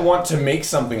 I want to make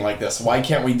something like this. Why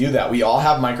can't we do that? We all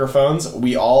have microphones.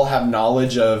 We all have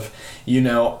knowledge of,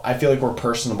 I feel like we're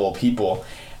personable people.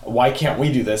 why can't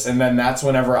we do this? And then that's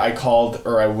whenever I called,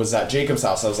 or I was at Jacob's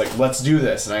house. I was like, let's do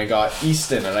this. And I got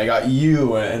Easton, and I got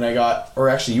you, and I got, or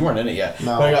actually you weren't in it yet,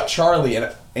 but I got Charlie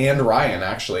and Ryan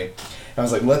actually. And I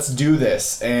was like, let's do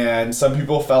this. And some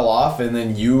people fell off, and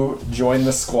then you joined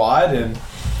the squad, and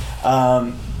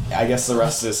I guess the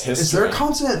rest is history. Is there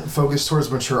content focused towards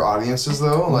mature audiences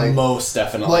though? Like most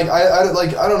definitely. Like I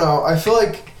don't know. I feel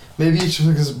like maybe it's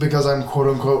just because I'm quote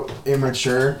unquote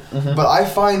immature, but I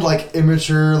find like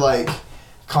immature like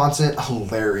content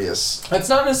hilarious. It's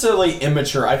not necessarily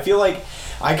immature. I feel like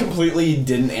I completely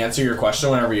didn't answer your question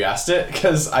whenever you asked it,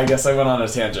 because I guess I went on a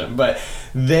tangent. But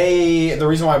the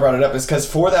reason why I brought it up is because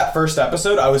for that first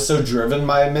episode, I was so driven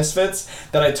by Misfits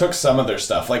that I took some of their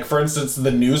stuff. Like, for instance,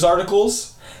 the news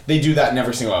articles, they do that in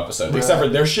every single episode. Right. Except for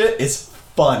their shit is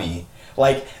funny.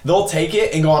 Like, they'll take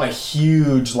it and go on a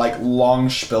huge, like, long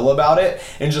spiel about it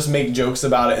and just make jokes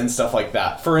about it and stuff like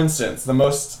that. For instance, the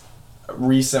most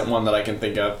recent one that I can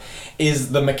think of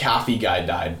is the McAfee guy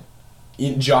died.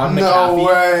 John McAfee. No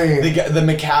way. The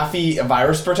McAfee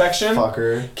virus protection.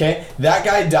 Fucker. Okay? That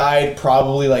guy died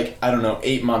probably, like, I don't know,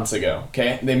 8 months ago.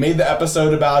 Okay? They made the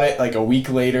episode about it, like, a week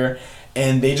later.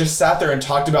 And they just sat there and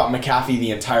talked about McAfee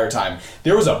the entire time.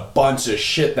 There was a bunch of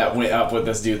shit that went up with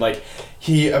this dude. Like,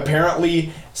 he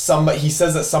apparently, he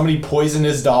says that somebody poisoned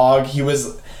his dog. He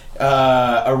was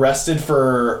arrested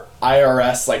for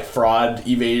IRS, like, fraud,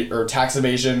 or tax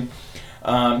evasion.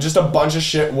 Just a bunch of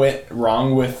shit went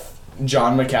wrong with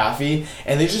John McAfee.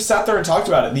 And they just sat there and talked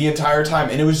about it the entire time.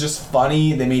 And it was just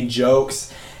funny. They made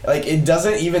jokes. Like, it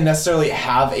doesn't even necessarily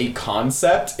have a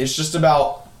concept. It's just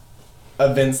about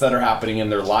events that are happening in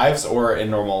their lives or in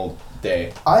normal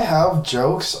day. I have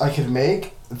jokes I could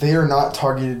make. They are not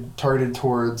targeted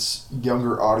towards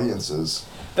younger audiences.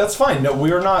 That's fine. No,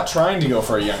 we're not trying to go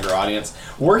for a younger audience.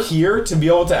 We're here to be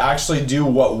able to actually do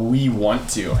what we want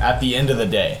to at the end of the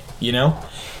day, you know?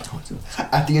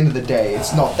 At the end of the day,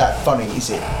 it's not that funny, is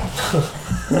it?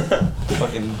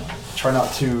 Fucking try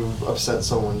not to upset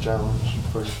someone, challenge.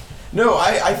 No,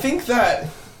 I think that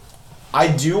I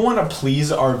do want to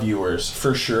please our viewers,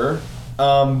 for sure.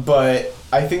 But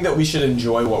I think that we should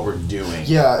enjoy what we're doing.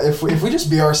 Yeah, if we just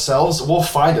be ourselves, we'll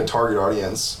find a target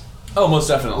audience. Oh, most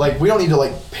definitely. Like, we don't need to,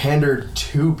 like, pander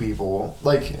to people.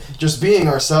 Like, just being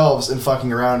ourselves and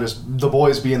fucking around, just the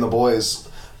boys being the boys.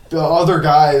 The other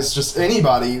guys, just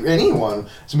anybody, anyone,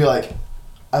 to be like,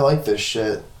 I like this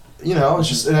shit. You know, it's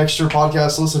just an extra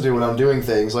podcast to listen to when I'm doing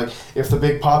things. Like, if the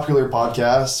big popular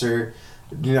podcasts are,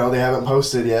 you know, they haven't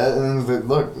posted yet, and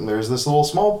look, there's this little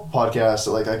small podcast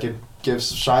that, like, I could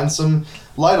shine some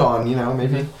light on, you know,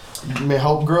 maybe may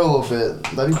help grow a little bit.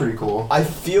 That'd be pretty cool. I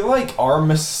feel like our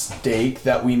mistake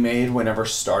that we made whenever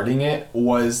starting it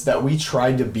was that we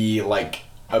tried to be like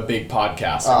a big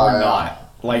podcast, and we're not.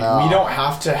 Like, we don't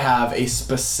have to have a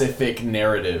specific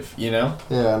narrative, you know?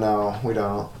 Yeah, no, we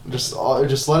don't. Just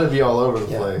let it be all over the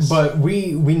place. But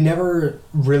we never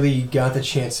really got the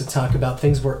chance to talk about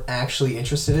things we're actually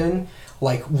interested in.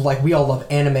 Like we all love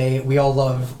anime, we all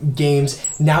love games.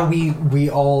 Now we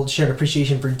all share an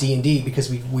appreciation for D&D because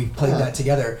we played that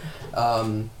together.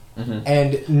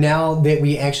 And now that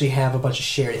we actually have a bunch of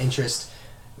shared interest,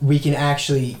 we can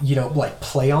actually, you know, like,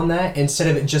 play on that instead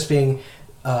of it just being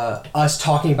us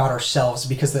talking about ourselves,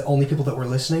 because the only people that were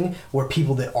listening were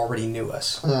people that already knew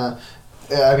us. Yeah,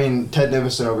 I mean, Ted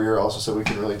Nivison over here also said we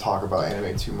couldn't really talk about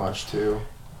anime too much too.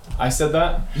 I said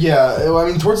that? Yeah, I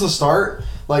mean, towards the start,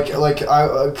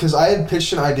 because I had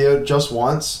pitched an idea just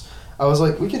once. I was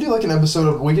like, we could do like an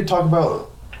episode we could talk about,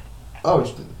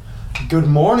 Good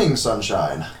Morning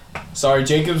Sunshine. Sorry,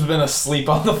 Jacob's been asleep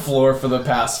on the floor for the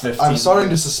past 15 I'm starting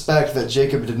to suspect that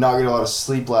Jacob did not get a lot of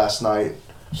sleep last night.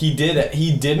 He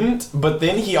didn't, but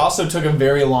then he also took a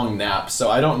very long nap, so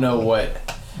I don't know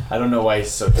why he's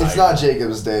so tired. It's not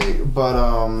Jacob's day, but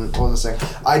what was I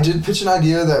saying? I did pitch an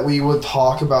idea that we would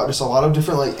talk about just a lot of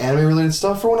different, like, anime related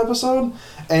stuff for one episode,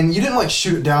 and you didn't, like,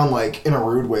 shoot it down, like, in a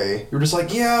rude way. You were just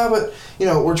like, yeah, but, you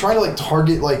know, we're trying to, like,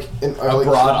 target, like, a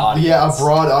broad audience. Yeah, a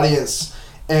broad audience.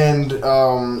 And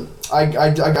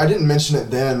I didn't mention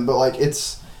it then, but, like,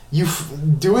 it's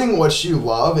doing what you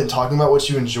love and talking about what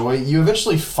you enjoy, you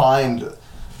eventually find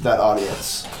that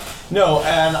audience. No,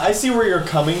 and I see where you're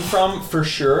coming from, for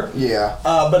sure. Yeah.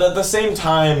 But at the same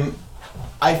time,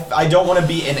 I don't want to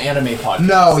be an anime podcast.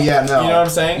 No, yeah, no. You know what I'm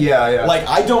saying? Yeah, yeah. Like,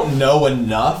 I don't know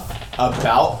enough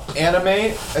about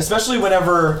anime, especially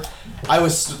whenever I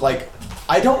was, like,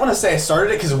 I don't want to say I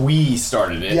started it because we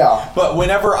started it. Yeah. But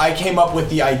whenever I came up with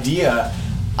the idea,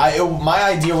 my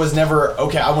idea was never,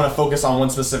 okay, I want to focus on one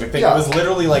specific thing. Yeah. It was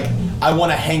literally like, I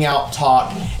want to hang out,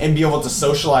 talk, and be able to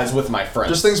socialize with my friends.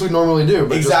 Just things we normally do,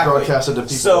 but Exactly. just broadcasted to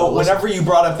people. So whenever you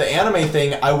brought up the anime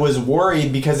thing, I was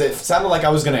worried because it sounded like I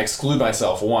was going to exclude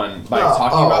myself, by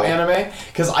talking about anime,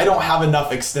 because I don't have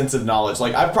enough extensive knowledge.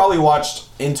 Like, I've probably watched,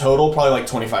 in total, probably like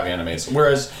 25 animes,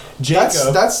 whereas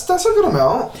Jacob... That's a good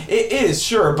amount. It is,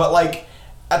 sure, but like,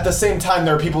 at the same time,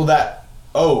 there are people that,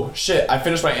 oh, shit, I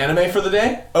finished my anime for the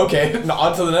day? Okay,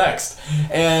 on to the next.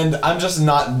 And I'm just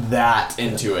not that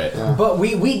into it. Yeah. But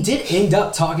we did end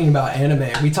up talking about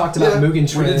anime. We talked about Mugen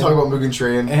Train. We did talk about Mugen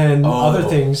Train. And other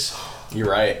things. You're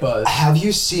right. But have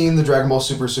you seen the Dragon Ball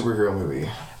Superhero movie?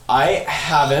 I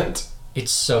haven't.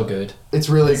 It's so good. It's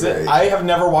really great. I have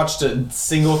never watched a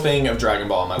single thing of Dragon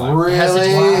Ball in my life.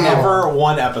 Really? Never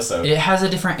one episode. It has a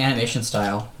different animation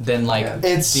style than like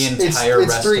It's- the it's entire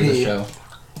rest 3D. of the show.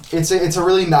 It's a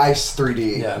really nice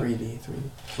 3D. yeah. 3D.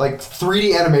 Like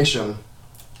 3D animation.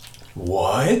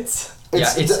 What?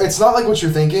 It's not like what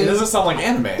you're thinking. It doesn't sound like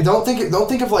anime. Don't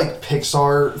think of like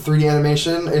Pixar 3D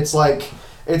animation. It's like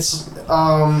it's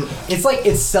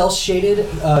It's cell shaded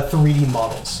 3D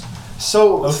models.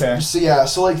 so Okay.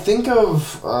 so like think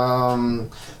of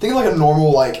like a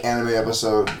normal like anime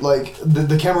episode. Like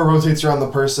the camera rotates around the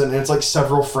person and it's like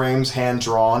several frames hand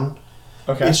drawn.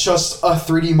 Okay. It's just a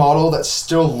 3D model that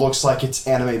still looks like it's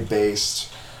anime based.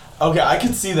 Okay, I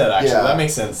can see that actually. Yeah. That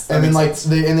makes sense. And then like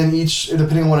each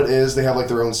depending on what it is, they have like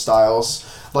their own styles.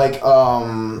 Like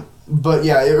but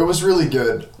yeah, it was really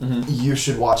good. Mm-hmm. You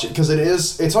should watch it because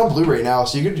it's on Blu-ray now.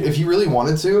 So you could, if you really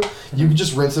wanted to, you could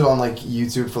just rent it on like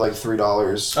YouTube for like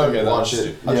 $3. Okay, and watch I'll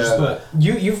it. just do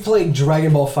Yeah. it. You've played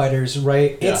Dragon Ball Fighters,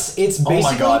 right? Yeah. It's basically Oh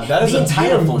my God, that is the a entire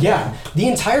beautiful game. yeah. The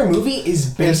entire movie is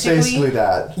It's basically basically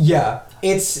that. yeah.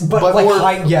 It's but But like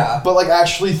more- yeah. But like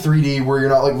actually 3D, where you're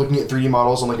not like looking at 3D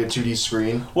models on like a 2D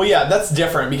screen. Well, yeah, that's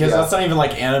different because Yeah. that's not even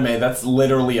like anime. That's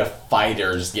literally a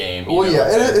fighter's game. you Well, know yeah, what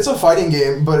I'm and saying? it's a fighting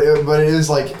game, but it is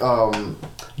like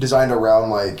designed around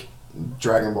like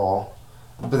Dragon Ball.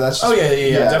 But that's Oh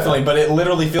yeah, definitely. But it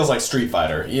literally feels like Street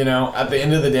Fighter. You know, at the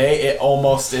end of the day, it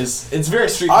almost is. It's very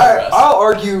Street Fighter. I'll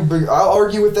argue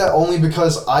with that only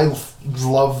because I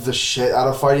love the shit out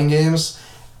of fighting games.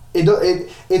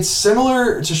 It's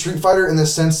similar to Street Fighter in the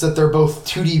sense that they're both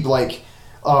 2D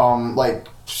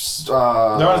they're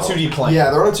on a 2D plane. Yeah,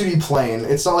 they're on a 2D plane.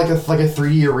 It's not like a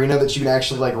 3D arena that you can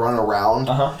actually like run around.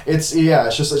 Uh-huh. It's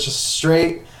just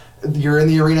straight. You're in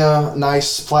the arena,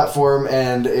 nice platform,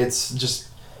 and it's just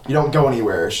you don't go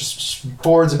anywhere. It's just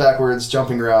forwards and backwards,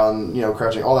 jumping around,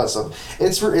 crouching, all that stuff.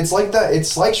 It's like that.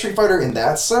 It's like Street Fighter in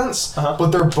that sense, Uh-huh.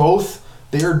 but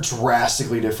they're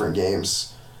drastically different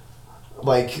games.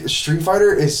 Like Street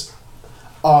Fighter is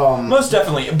Most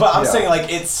definitely, but I'm Yeah. saying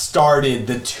like it started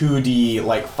the 2D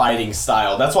like fighting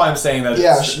style. That's why I'm saying that.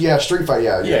 Street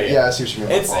Fighter. Yeah, I see what you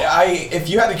mean. It's if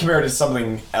you had to compare it to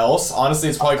something else, honestly,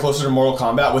 it's probably closer to Mortal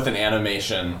Kombat with an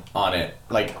animation on it.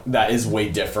 Like that is way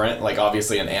different. Like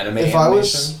obviously an anime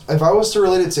animation. If I was to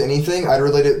relate it to anything, I'd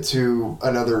relate it to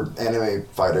another anime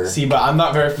fighter. See, but I'm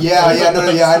not very. I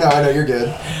know, you're good.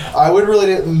 I would relate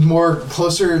it more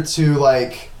closer to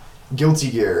like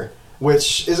Guilty Gear,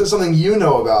 which isn't something you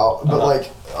know about, but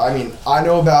I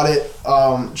know about it.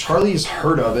 Charlie's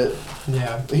heard of it.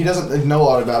 Yeah. He doesn't know a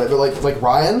lot about it, but like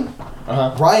Ryan,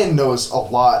 Ryan knows a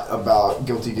lot about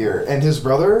Guilty Gear, and his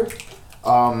brother,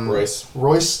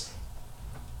 Royce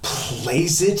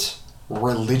plays it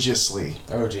religiously.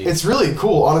 Oh geez. It's really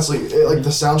cool, honestly. Like the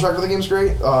soundtrack for the game's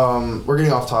great. We're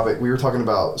getting off topic. We were talking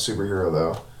about superhero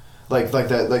though, like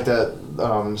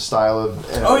that style of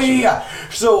animation. Oh yeah.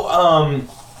 So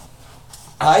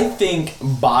I think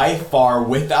by far,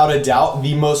 without a doubt,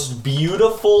 the most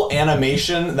beautiful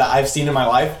animation that I've seen in my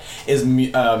life is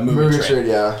Mugen Train.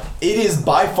 Yeah. It is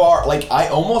by far, like, I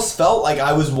almost felt like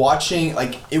I was watching,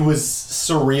 like, it was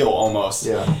surreal almost.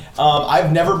 Yeah.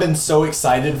 I've never been so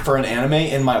excited for an anime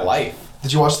in my life.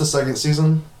 Did you watch the second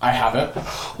season? I haven't.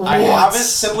 What? I haven't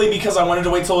simply because I wanted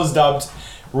to wait till it was dubbed.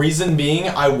 Reason being,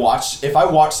 if I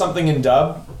watch something in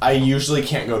dub, I usually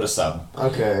can't go to sub.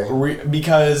 Okay.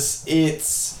 Because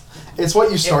it's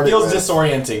what you started It feels with.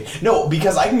 disorienting. No,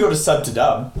 because I can go to sub to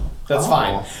dub. That's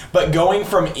fine. But going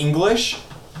from English,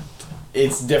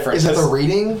 it's different. Is it the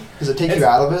reading? Does it take you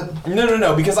out of it?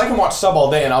 No, because I can watch sub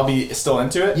all day and I'll be still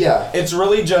into it. Yeah. It's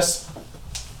really just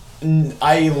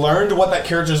I learned what that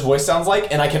character's voice sounds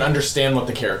like, and I can understand what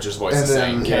the character's voice is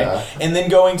saying, okay? Yeah. And then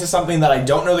going to something that I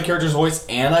don't know the character's voice,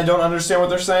 and I don't understand what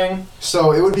they're saying.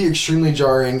 So it would be extremely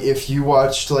jarring if you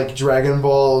watched like Dragon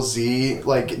Ball Z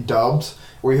like dubbed,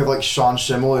 where you have like Sean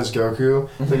Schimmel as Goku,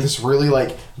 like this really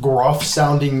like gruff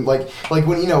sounding like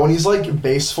when he's like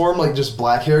base form, like just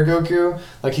black hair Goku,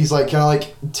 like he's like kind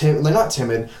of like not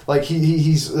timid, like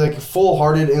he's like full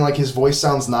hearted and like his voice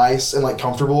sounds nice and like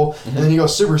comfortable, and then you go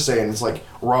Super Saiyan, it's like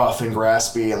rough and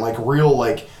graspy and like real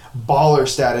like baller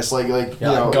status, like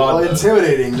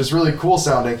intimidating, just really cool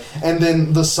sounding. And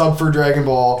then the sub for Dragon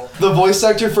Ball, the voice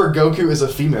actor for Goku is a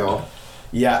female.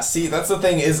 Yeah, see, that's the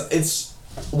thing is it's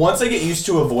once I get used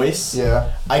to a voice,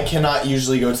 I cannot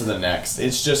usually go to the next.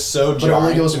 It's just so jarring. But it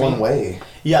only goes one way.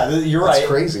 Yeah, you're right. That's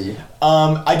crazy.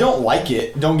 I don't like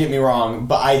it, don't get me wrong,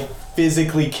 but I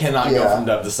physically cannot go from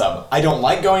dub to sub. I don't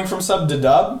like going from sub to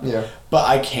dub, but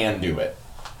I can do it.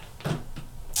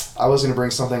 I was going to bring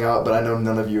something up, but I know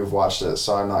none of you have watched it,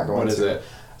 so I'm not going to. What is it?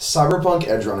 Cyberpunk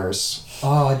Edgerunners.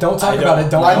 Oh, don't talk about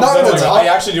it. I'm not going to talk. I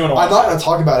actually do want to watch it. I'm not going to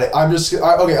talk about it. I'm just... okay,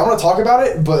 I'm going to talk about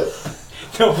it, but...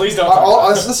 No, please don't talk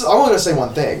about it. I'm only going to say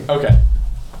one thing. Okay.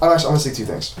 I'm going to say two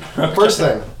things. Okay. First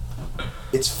thing,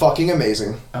 it's fucking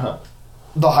amazing. Uh-huh.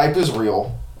 The hype is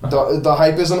real. The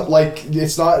hype isn't, like...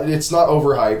 It's not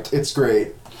overhyped. It's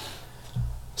great.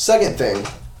 Second thing,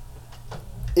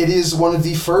 it is one of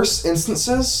the first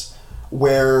instances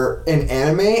where an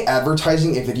anime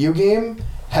advertising a video game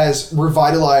has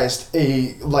revitalized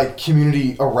a like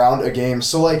community around a game.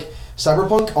 So like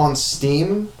Cyberpunk on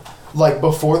Steam, like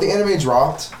before the anime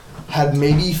dropped, had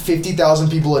maybe 50,000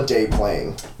 people a day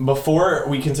playing. Before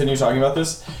we continue talking about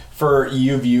this, for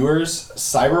you viewers,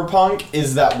 Cyberpunk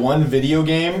is that one video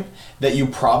game that you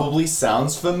probably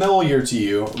sounds familiar to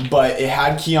you, but it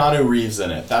had Keanu Reeves in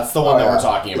it. That's the one that we're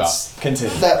talking about.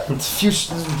 Continue. That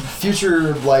future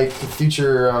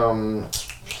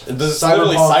It's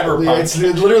literally Cyberpunk. Yeah, it's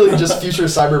literally just future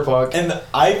Cyberpunk. And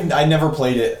I never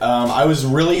played it. I was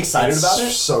really excited about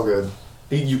it. So good.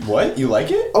 What? You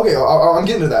like it? Okay, I'm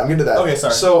getting to that. Okay,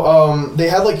 sorry. So, they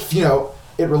had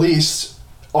it released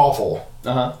awful.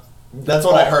 Uh-huh. That's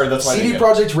what I heard. That's why CD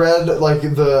Projekt Red, like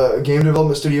the game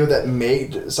development studio that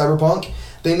made Cyberpunk,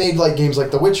 they made like games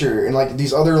like The Witcher and like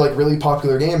these other like really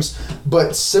popular games.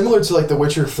 But similar to like The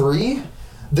Witcher 3,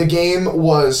 the game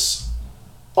was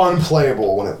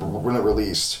unplayable when it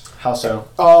released. How so?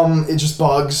 It just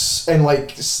bugs and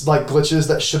like glitches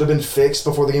that should have been fixed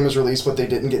before the game was released, but they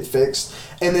didn't get fixed.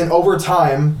 And then over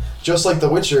time, just like The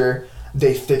Witcher,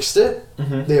 they fixed it.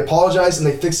 Mm-hmm. They apologized and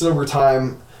they fixed it over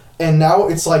time. And now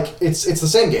it's like it's the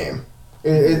same game.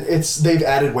 It's they've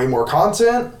added way more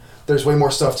content. There's way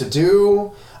more stuff to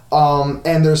do,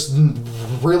 and there's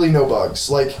really no bugs.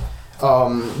 Like,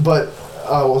 what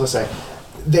was I saying?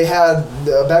 They had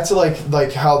back to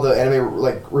like how the anime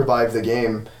like revived the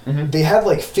game. Mm-hmm. They had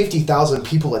like 50,000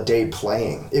 people a day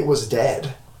playing. It was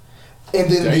dead, and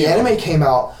then the anime came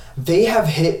out. They have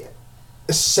hit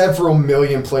several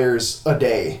million players a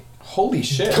day. Holy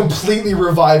shit. Completely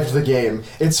revived the game.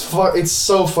 It's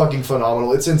so fucking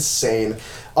phenomenal. It's insane.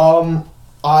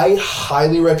 I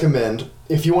highly recommend,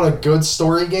 if you want a good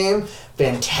story game,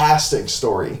 fantastic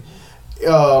story.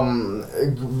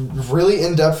 Really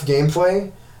in-depth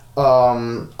gameplay.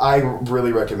 I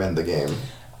really recommend the game.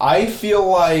 I feel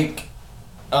like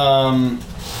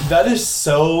that is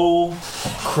so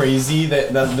crazy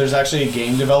that there's actually a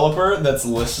game developer that's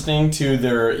listening to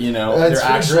their their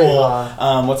actual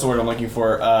great, what's the word I'm looking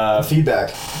for,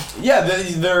 feedback. Yeah,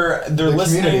 they're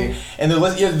listening community. And they're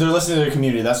listening to their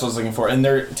community. That's what I was looking for, and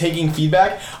they're taking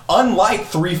feedback. Unlike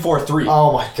 343.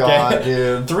 Oh my god,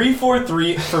 dude!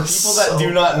 343 for people that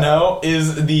do not know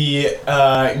is the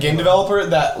game developer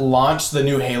that launched the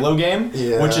new Halo game,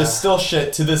 which is still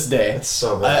shit to this day. It's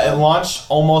so bad. It launched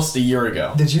almost a year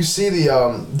ago. Did you see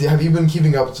have you been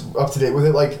keeping up to date with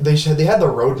it? Like they had the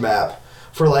roadmap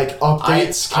for like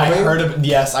updates coming. I heard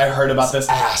about this.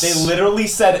 Ass. They literally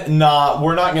said, "Nah,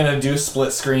 we're not gonna do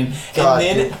split screen." God,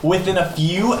 and then within a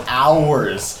few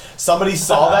hours, somebody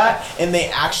saw that, and they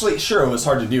actually, sure, it was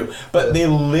hard to do, but they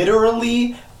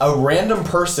literally, a random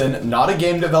person, not a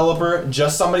game developer,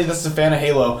 just somebody that's a fan of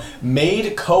Halo,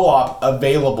 made co-op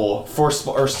available for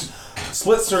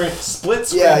split screen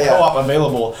co-op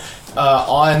available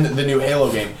on the new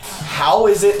Halo game. How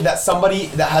is it that somebody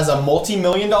that has a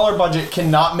multi-million-dollar budget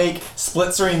cannot make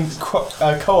split screen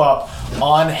co-op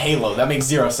on Halo? That makes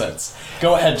zero sense.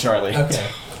 Go ahead, Charlie. Okay.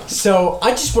 So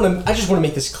I just want to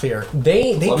make this clear.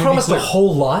 They promised a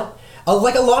whole lot.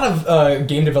 Like a lot of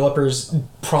game developers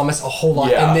promise a whole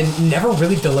lot and then never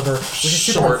really deliver, which is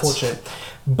super unfortunate.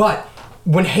 But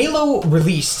when Halo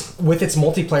released with its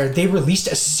multiplayer, they released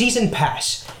a season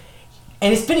pass.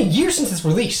 And it's been a year since it's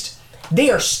released. They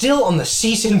are still on the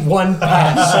season 1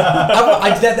 pass.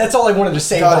 That's all I wanted to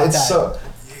say about that. So,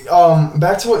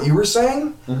 back to what you were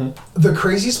saying, the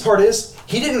craziest part is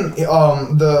he didn't.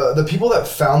 The people that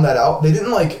found that out, they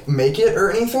didn't like make it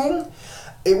or anything.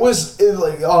 It was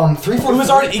 343. It was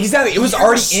already exactly. It was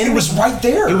already in. It was right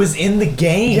there. It was in the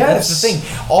game. Yes. That's the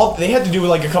thing. All they had to do was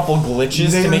like a couple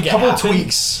glitches to make it happen. A couple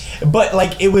tweaks. But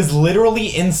like it was literally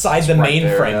inside the right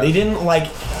there, mainframe. yeah. They didn't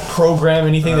like program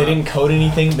anything. They didn't code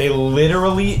anything. They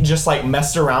literally just like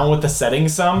messed around with the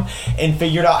settings some and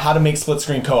figured out how to make split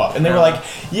screen co-op. And they were like,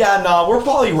 "Yeah, nah, we're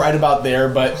probably right about there,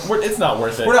 but it's not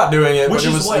worth it. We're not doing it." Which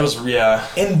but is it was yeah.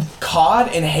 And COD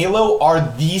and Halo are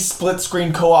the split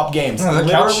screen co-op games. Yeah,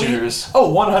 they're couch shooters.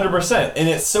 Oh, 100%. And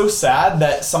it's so sad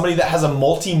that somebody that has a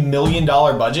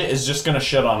multi-million-dollar budget is just gonna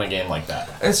shit on a game like that.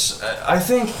 I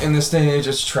think in this day and age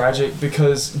it's tragic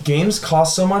because games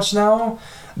cost so much now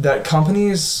that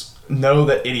companies know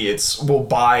that idiots will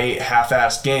buy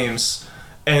half-assed games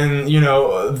and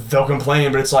they'll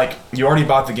complain, but it's like you already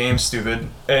bought the game, stupid.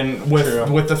 And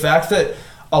with the fact that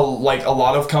a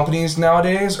lot of companies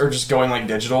nowadays are just going like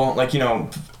digital,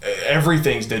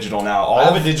 everything's digital now. I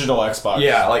have a digital Xbox.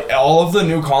 Yeah, like all of the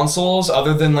new consoles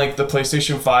other than like the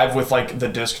PlayStation 5 with like the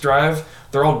disc drive,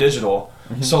 they're all digital.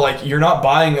 Mm-hmm. So like you're not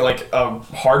buying like a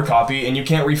hard copy and you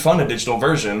can't refund a digital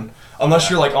version unless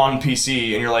you're like on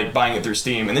PC and you're like buying it through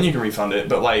Steam and then you can refund it.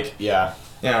 But like yeah.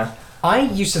 I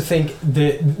used to think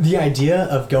that the idea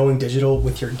of going digital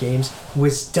with your games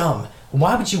was dumb.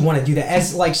 Why would you want to do that?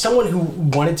 As like someone who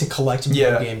wanted to collect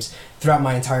video games throughout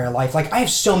my entire life, like I have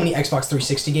so many Xbox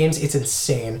 360 games, it's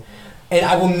insane. And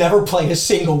I will never play a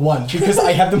single one because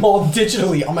I have them all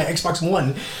digitally on my Xbox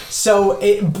One. So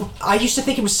I used to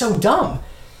think it was so dumb.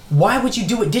 Why would you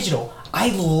do it digital? I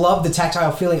love the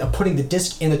tactile feeling of putting the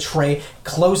disc in the tray,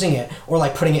 closing it, or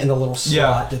like putting it in the little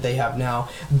slot that they have now.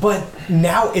 But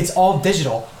now it's all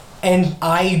digital, and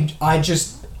I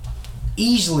just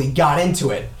easily got into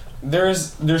it.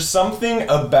 There's something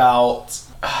about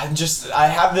I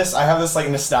have this like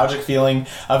nostalgic feeling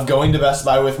of going to Best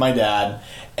Buy with my dad,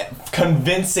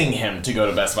 convincing him to go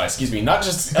to Best Buy. Excuse me, not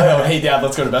just hey Dad,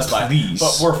 let's go to Best Buy. Please.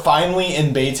 But we're finally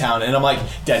in Baytown, and I'm like,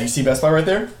 Dad, you see Best Buy right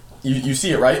there? You see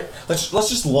it, right? Let's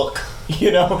just look.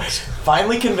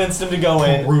 Finally convinced him to go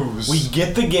in. Peruse. We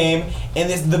get the game, and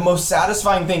the most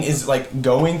satisfying thing is like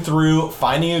going through,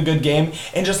 finding a good game,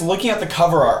 and just looking at the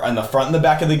cover art on the front and the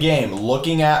back of the game,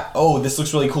 looking at, oh, this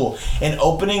looks really cool, and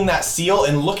opening that seal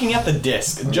and looking at the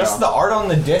disc. Just the art on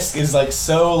the disc is like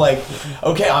so like,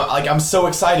 okay, I'm so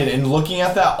excited, and looking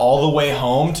at that all the way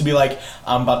home to be like,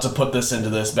 I'm about to put this into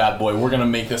this bad boy. We're gonna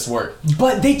make this work.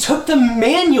 But they took the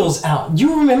manuals out.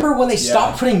 You remember when they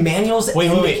stopped putting manuals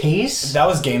in the case? That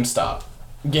was GameStop.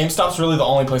 GameStop's really the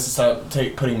only place to start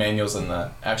putting manuals in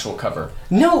the actual cover.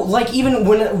 No, like even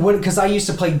when because I used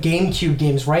to play GameCube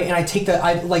games, right?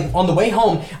 And on the way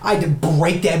home, I had to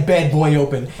break that bad boy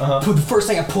open. The first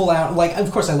thing I pull out, like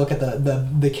of course I look at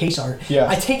the case art. Yeah.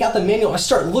 I take out the manual. I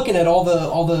start looking at all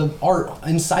the art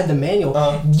inside the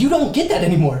manual. You don't get that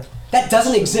anymore. That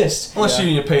doesn't exist. Unless you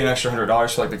need to pay an extra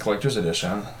 $100 for like the collector's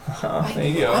edition. There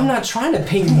you go. I'm not trying to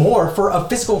pay more for a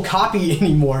physical copy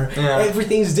anymore. Yeah.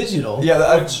 Everything's digital. Yeah.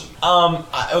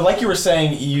 Like you were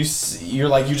saying, you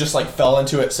just like fell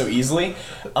into it so easily.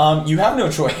 You have no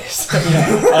choice.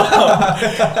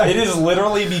 It is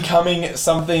literally becoming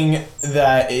something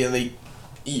that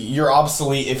you're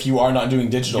obsolete if you are not doing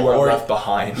digital. You are left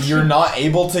behind. You're not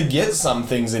able to get some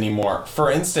things anymore. For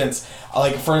instance,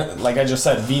 like I just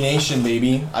said, V Nation,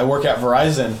 baby. I work at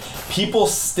Verizon. People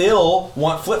still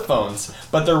want flip phones,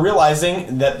 but they're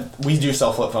realizing that we do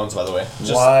sell flip phones, by the way.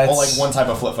 Just like one type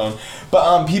of flip phone.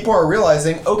 But people are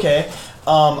realizing, okay,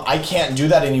 I can't do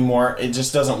that anymore. It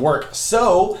just doesn't work.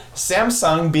 So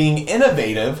Samsung, being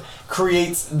innovative,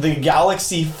 creates the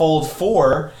Galaxy Fold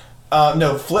 4.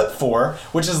 Flip 4,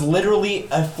 which is literally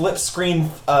a flip screen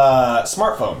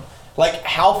smartphone. Like,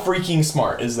 how freaking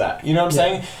smart is that? You know what I'm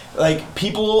saying? Like,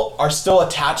 people are still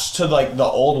attached to like the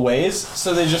old ways,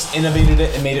 so they just innovated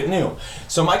it and made it new.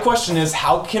 So my question is,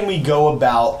 how can we go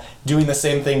about doing the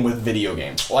same thing with video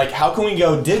games? Like, how can we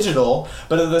go digital,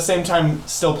 but at the same time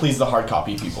still please the hard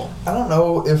copy people? I don't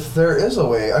know if there is a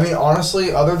way. I mean,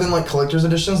 honestly, other than like collector's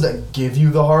editions that give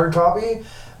you the hard copy,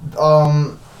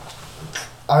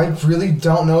 I really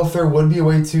don't know if there would be a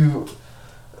way to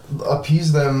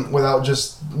appease them without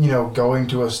just, going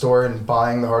to a store and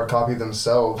buying the hard copy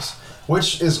themselves,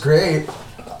 which is great.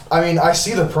 I mean, I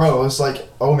see the pros, like,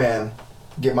 oh man,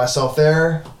 get myself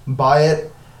there, buy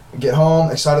it, get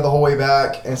home, excited the whole way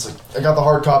back, and it's like, I got the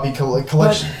hard copy collection.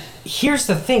 But here's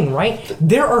the thing, right?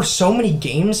 There are so many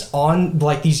games on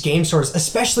like these game stores,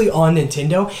 especially on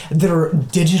Nintendo, that are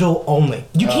digital only.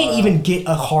 You can't even get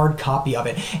a hard copy of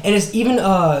it. And it's even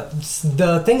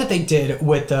the thing that they did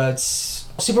with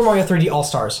Super Mario 3D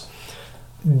All-Stars.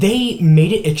 they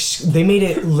made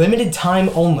it limited time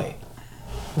only,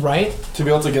 right? To be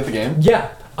able to get the game? Yeah.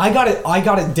 I got it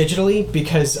digitally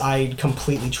because I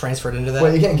completely transferred into that.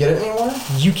 Wait, you can't get it anymore?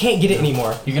 You can't get it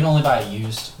anymore. You can only buy it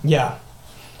used. Yeah.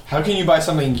 How can you buy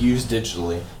something used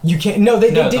digitally? You can't. No,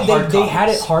 they No, did. the hard They had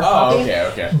it copies. hard Oh, copy.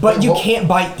 okay. But Wait, you what- can't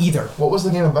buy either. What was the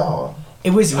game about?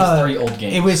 It was 3 old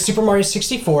games. It was Super Mario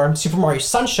 64, Super Mario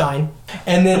Sunshine,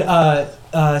 and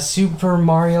then Super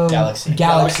Mario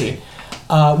Galaxy.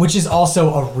 Which is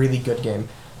also a really good game.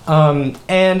 And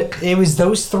it was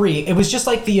those 3. It was just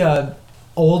like the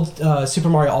old Super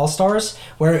Mario All Stars,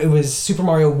 where it was Super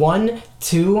Mario 1,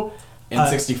 2. In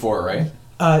 64,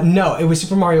 right? No, it was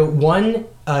Super Mario 1,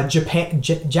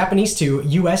 Japanese 2,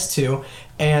 US 2,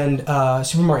 and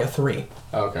Super Mario 3.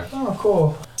 Oh, okay. Oh,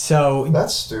 cool. So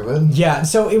That's stupid. yeah,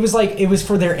 so it was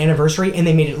for their anniversary, and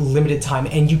they made it limited time,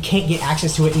 and you can't get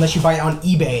access to it unless you buy it on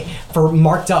eBay for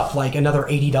marked up like another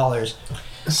 $80.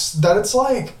 That's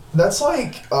like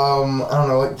I don't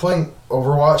know, like playing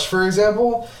Overwatch, for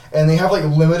example, and they have like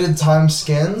limited time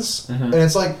skins, and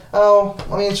it's like, oh,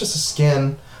 I mean, it's just a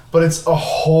skin, but it's a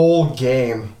whole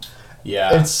game.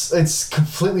 Yeah. It's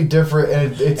completely different,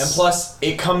 and it's And plus,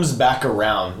 it comes back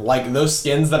around. Like, those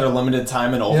skins that are limited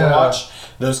time in Overwatch,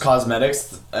 those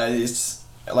cosmetics, it's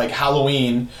like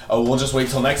Halloween, oh, we'll just wait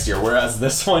till next year. Whereas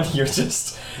this one, you're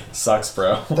just... Sucks,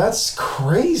 bro. that's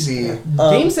crazy.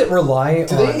 Games that rely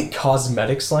do on they-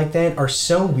 cosmetics like that are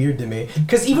so weird to me.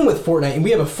 Because even with Fortnite, and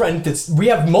we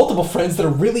have multiple friends that are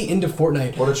really into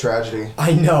Fortnite. What a tragedy.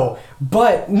 I know,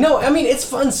 but no, I mean it's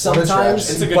fun sometimes, tragedy.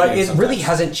 It's a good but game it really sometimes.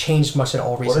 hasn't changed much at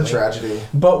all What recently. a tragedy.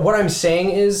 But what I'm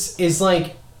saying is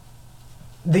like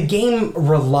the game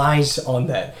relies on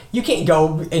that. You can't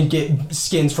go and get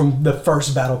skins from the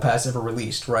first battle pass ever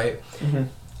released, right? Mm-hmm.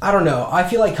 I don't know. I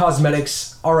feel like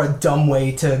cosmetics are a dumb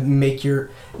way to make your.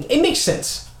 It makes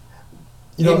sense.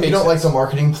 You don't makes like sense. the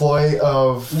marketing ploy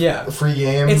of Yeah. a free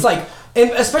game. It's like, and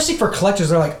especially for collectors,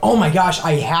 they're like, oh my gosh,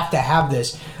 I have to have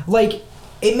this. Like,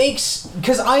 it makes,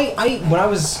 because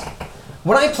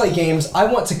when I play games, I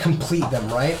want to complete them,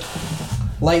 right?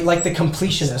 Like the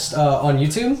completionist on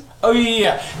YouTube. Oh,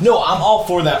 yeah. No, I'm all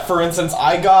for that. For instance,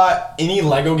 I got any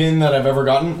Lego game that I've ever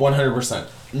gotten, 100%.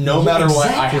 No Yeah, matter what,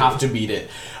 I exactly. have to beat it.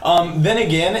 Then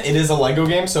again, it is a Lego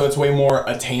game, so it's way more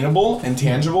attainable and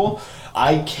tangible.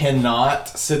 I cannot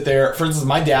sit there. For instance,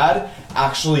 my dad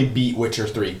actually beat Witcher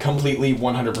 3 completely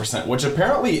 100%, which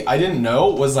apparently I didn't know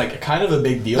was like kind of a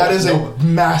big deal. that is a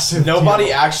massive Nobody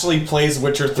deal. actually plays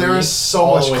Witcher 3. There is so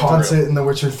all much the way content through. in The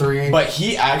Witcher 3. But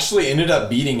he actually ended up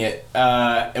beating it,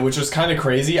 which was kind of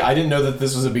crazy. I didn't know that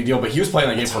this was a big deal, but he was playing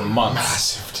that game for months.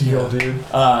 massive deal, dude.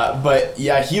 But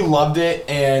yeah, he loved it.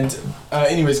 And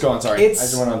anyways, go on. Sorry, I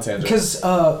just went on a tangent. Because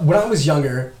when I was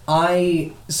younger,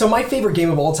 so my favorite game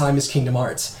of all time is Kingdom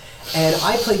Hearts. And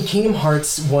I played Kingdom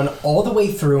Hearts 1 all the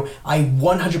way through. I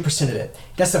 100%ed it.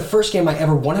 That's the first game I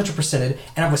ever 100%ed,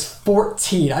 and I was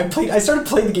 14. I started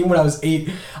playing the game when I was 8.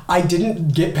 I didn't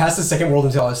get past the second world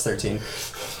until I was 13.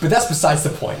 But that's besides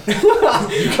the point.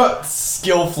 You got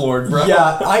skill floored, bro.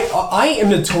 Yeah, I am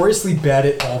notoriously bad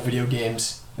at all video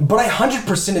games. But I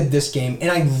 100%ed this game,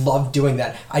 and I love doing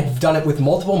that. I've done it with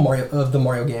multiple of the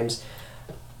Mario games.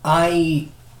 I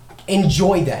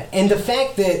enjoy that, and the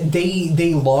fact that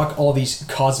they lock all these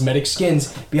cosmetic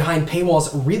skins behind paywalls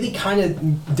really kind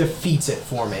of defeats it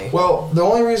for me. Well, the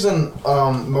only reason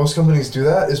most companies do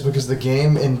that is because the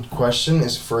game in question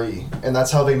is free, and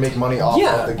that's how they make money off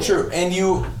Yeah, of the game. True, and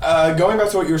you going back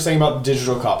to what you were saying about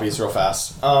digital copies real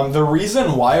fast. The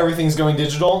reason why everything's going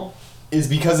digital is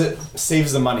because it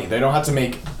saves the money. They don't have to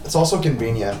make. It's also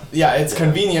convenient. Yeah, it's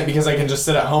convenient because I can just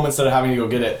sit at home instead of having to go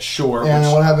get it. Sure. And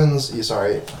which- what happens?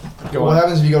 Sorry. Go What on.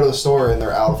 happens if you go to the store and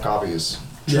they're out of copies?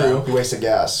 True. You wasted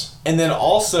gas. And then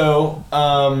also,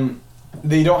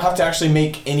 they don't have to actually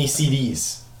make any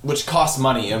CDs, which costs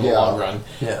money in the Yeah. long run.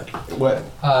 Yeah. What?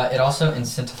 It also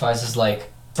incentivizes like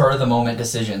spur of the moment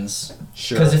decisions.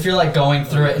 Sure. Because if you're like going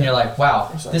through it and you're like, wow,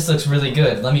 this looks really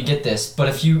good, let me get this. But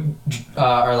if you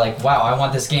are like, wow, I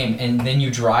want this game, and then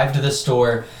you drive to the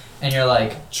store and you're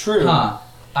like, True. huh,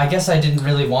 I guess I didn't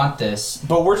really want this,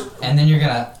 But we're and then you're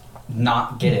gonna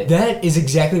not get it. That is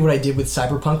exactly what I did with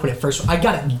Cyberpunk when it first. I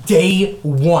got it day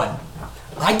 1.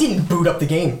 I didn't boot up the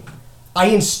game. I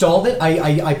installed it.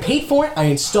 I paid for it. I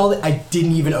installed it. I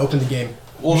didn't even open the game.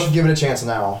 well. You should give it a chance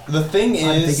now. The thing is,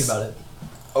 I'm thinking about it.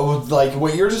 Oh, like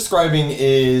what you're describing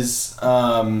is,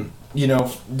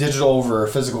 digital over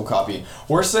physical copy.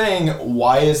 We're saying,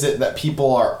 why is it that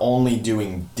people are only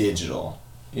doing digital?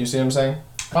 You see what I'm saying?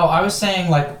 Oh, I was saying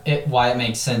like why it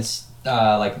makes sense,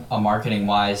 like a marketing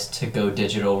wise, to go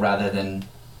digital rather than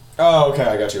Oh, okay,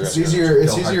 I got you. It's easier.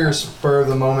 It's easier spur of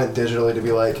the moment digitally to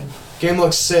be like, game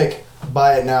looks sick,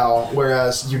 buy it now.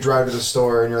 Whereas you drive to the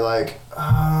store and you're like,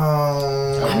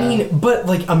 oh. I mean, but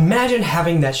like, imagine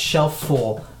having that shelf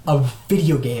full of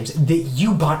video games that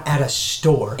you bought at a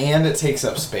store. And it takes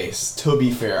up space, to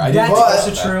be fair. That's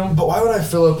also true. But why would I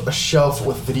fill up a shelf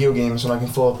with video games when I can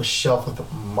fill up a shelf with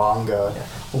manga?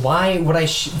 Why would I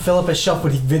fill up a shelf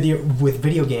with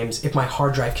video games if my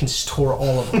hard drive can store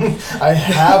all of them? I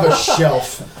have a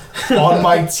shelf on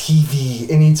my TV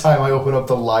anytime I open up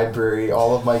the library,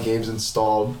 all of my games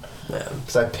installed.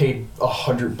 Because I paid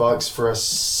 $100 for a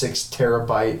 6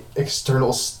 terabyte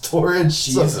external storage.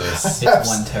 Jesus. It's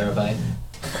 1 terabyte.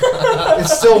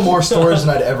 It's still more storage than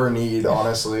I'd ever need,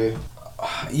 honestly.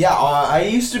 Yeah, I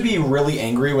used to be really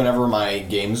angry whenever my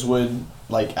games would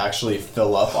like actually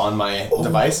fill up on my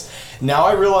device. Now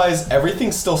I realize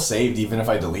everything's still saved even if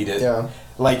I delete it. Yeah.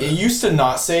 Like, it used to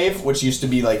not save, which used to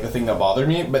be like the thing that bothered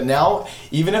me, but now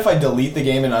even if I delete the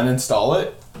game and uninstall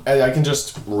it, I can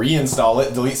just reinstall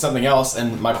it, delete something else,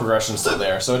 and my progression's still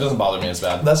there, so it doesn't bother me as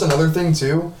bad. That's another thing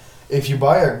too. If you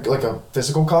buy a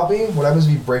physical copy, what happens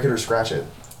if you break it or scratch it?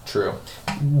 True.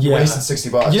 Yeah. Wasted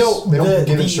 $60. You know, they don't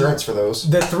give insurance for those.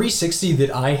 The 360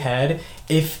 that I had,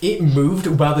 if it moved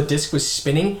while the disc was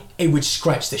spinning, it would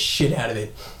scratch the shit out of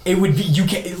it. It would be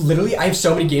literally. I have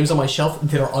so many games on my shelf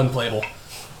that are unplayable.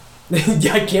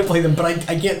 Yeah, I can't play them, but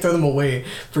I can't throw them away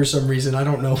for some reason. I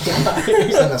don't know why.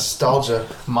 It's a nostalgia.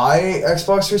 My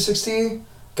Xbox 360,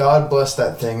 God bless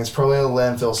that thing. It's probably in a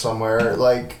landfill somewhere.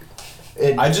 Like,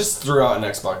 I just threw out an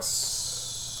Xbox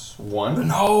One.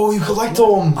 No, you collect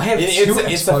them. I have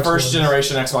It's the first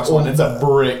generation Xbox One. It's a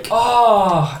brick.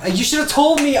 Oh, you should have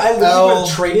told me. I literally would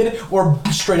have traded or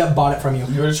straight up bought it from you.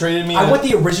 You would have traded me. I want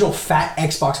the original fat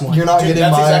Xbox One. You're not getting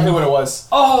that's mine. exactly what it was.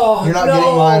 Oh, You're not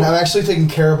getting mine. I'm actually taking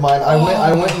care of mine.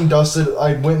 I went and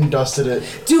dusted it.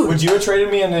 Dude, Would you have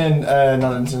traded me not a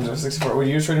Nintendo 64? Would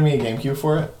you have traded me a GameCube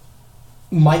for it?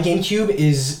 my GameCube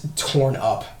is torn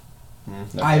up.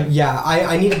 I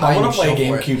need to buy. I want to play a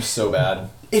GameCube so bad.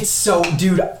 It's so,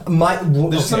 dude.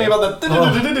 There's something about that.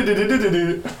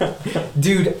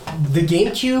 Dude, the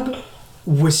GameCube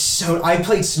was so. I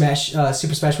played Smash.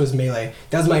 Super Smash Bros. Melee.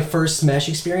 That was my first Smash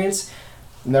experience.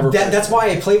 That's why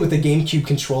I played with the GameCube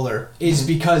controller. Is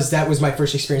because that was my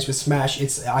first experience with Smash.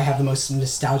 I have the most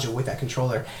nostalgia with that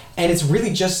controller, and it's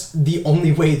really just the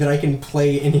only way that I can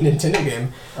play any Nintendo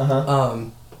game.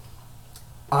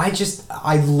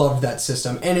 I love that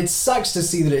system, and it sucks to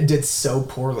see that it did so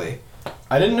poorly.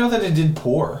 I didn't know that it did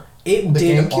poor. It The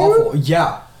did GameCube? awful.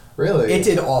 Yeah. Really? It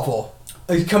did awful.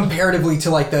 Comparatively to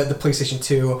like the PlayStation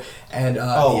 2 and the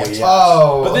Xbox. Yeah.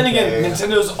 Oh, But then okay. again,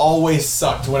 Nintendo's always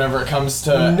sucked whenever it comes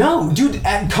to. No, dude,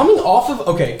 coming off of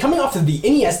the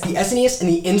NES, the SNES, and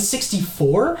the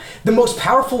N64, the most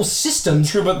powerful systems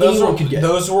True, but anyone could get.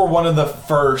 those were one of the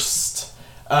first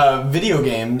video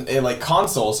game like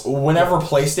consoles. Whenever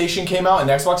PlayStation came out and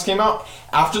Xbox came out,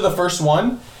 after the first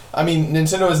one, I mean,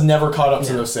 Nintendo has never caught up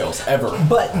to those sales ever.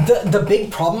 But the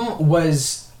big problem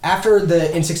was after the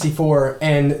N64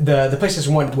 and the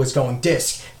PlayStation 1 was going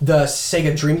disc, the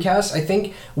Sega Dreamcast, I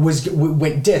think,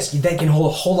 went disc. That can hold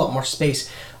a whole lot more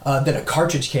space than a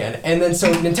cartridge can. And then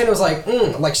so Nintendo was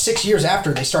like 6 years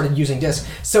after they started using disc.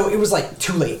 So it was like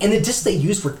too late. And the discs they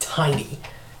used were tiny.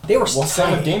 They were Well,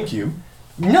 same with tiny. GameCube.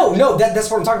 No, that's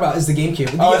what I'm talking about is the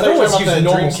GameCube. The other ones use the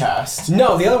normal. Dreamcast.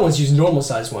 No, the other ones use normal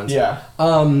sized ones. Yeah.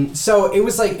 So it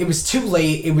was too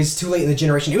late. It was too late in the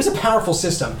generation. It was a powerful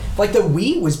system. Like the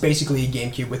Wii was basically a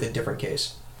GameCube with a different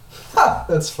case. Ha,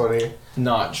 that's funny.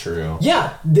 Not true.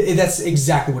 Yeah, that's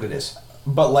exactly what it is.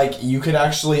 But like you could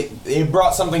actually, it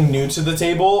brought something new to the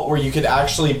table where you could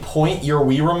actually point your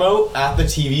Wii remote at the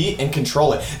TV and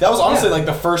control it. That was honestly like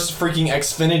the first freaking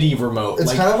Xfinity remote. It's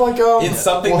like, kind of like it's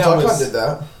something Duck that was. Hunt did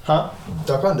that. Huh?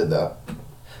 Duck Hunt did that.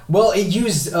 Well, it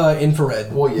used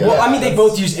infrared. Well, yeah. Well, I mean, they that's-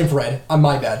 both use infrared.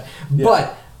 My bad. Yeah.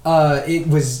 But it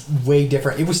was way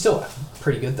different. It was still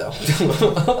pretty good though.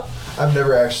 I've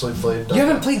never actually played Duck You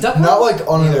haven't Hunt. played Duck Hunt? Not like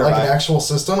on Neither like have an I. actual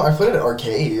system. I played it at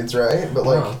arcades, right? But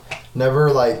like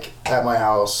never like at my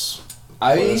house.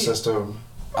 With a system.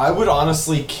 I would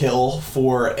honestly kill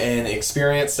for an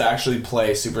experience to actually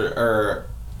play Super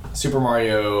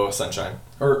Mario Sunshine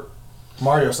or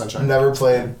Mario Sunshine. Never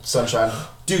played Sunshine.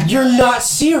 Dude, You're not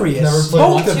serious. Never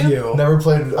played. Both of you. Never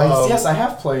played. yes, I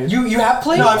have played. You have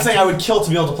played? No, I'm saying I would kill to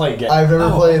be able to play again. I've never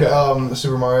Oh, played okay.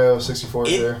 Super Mario 64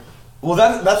 It- either. Well,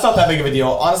 that's not that big of a deal.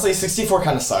 Honestly, 64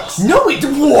 kind of sucks. No, what? There's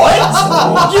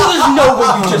no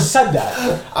way you just said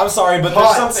that. I'm sorry, but there's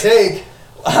Hot something. take.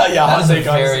 Yeah, That hot is a take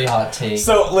on very hot take.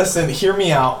 So listen, hear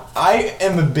me out. I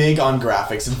am big on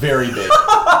graphics, very big.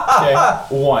 Okay,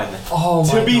 one. Oh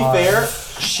my To be God. fair,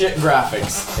 shit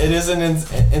graphics. It is an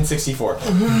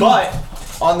N64, but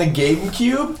on the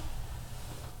GameCube,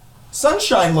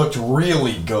 Sunshine looked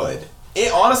really good.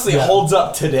 It honestly holds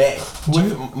up today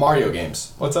with Mario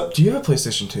games. What's up? Do you have a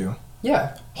PlayStation 2?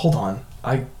 Yeah. Hold on.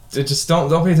 Just don't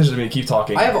pay attention to me. Keep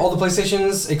talking. I have all the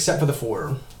PlayStations except for the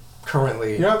 4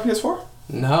 currently. You have a PS4?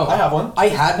 No. I have one. I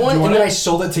had one, You and want then it? I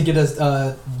sold it to get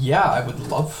a. Yeah, I would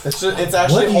love. It's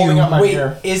actually What holding you- up my Wait,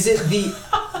 mirror. is it the?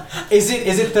 is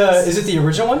it the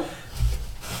original one,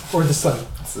 or the slim?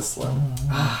 It's the slim.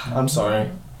 I'm sorry.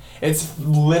 It's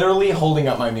literally holding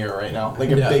up my mirror right now. Like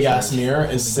a Yeah, big sure. ass mirror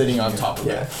is sitting on top of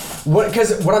Yeah. it.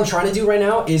 Because what I'm trying to do right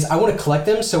now is I want to collect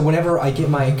them. So whenever I get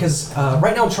my, because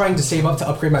right now I'm trying to save up to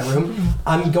upgrade my room.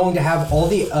 I'm going to have all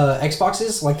the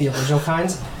Xboxes, like the original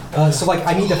kinds. So like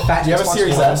I need the fat. Do you have a Xbox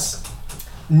Series One. S?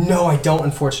 No, I don't.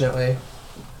 Unfortunately.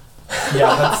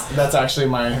 Yeah, that's actually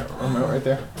my remote right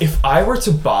there. If I were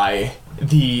to buy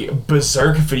the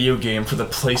Berserk video game for the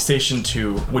PlayStation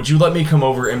 2, would you let me come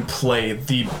over and play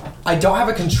the... I don't have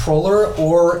a controller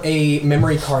or a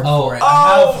memory card for it.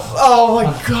 Oh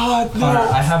my god, Connor,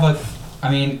 I have a. I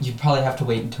mean, you probably have to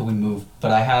wait until we move, but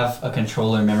I have a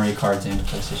controller, memory cards, and a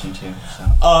PlayStation 2.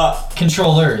 So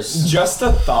controllers. Just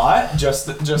a thought. Just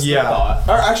Yeah. a thought.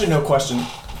 Or actually, no question.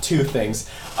 Two things.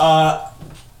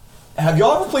 Have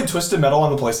y'all ever played Twisted Metal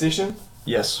on the PlayStation?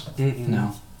 Yes.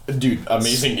 No. Dude,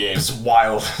 amazing game. It's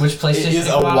wild. Which PlayStation? It is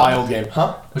did a it come out on? wild game,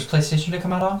 huh? Which PlayStation did it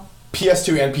come out on?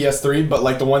 PS2 and PS3, but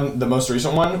like the most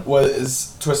recent one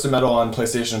was Twisted Metal on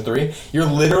PlayStation 3. You're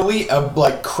literally a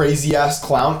like crazy ass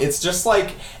clown. It's just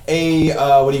like a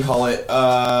what do you call it?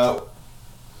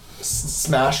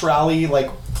 Smash Rally,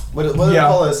 like what do they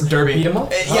call this? Derby. Beat 'em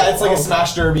up? Yeah, it's like Oh, a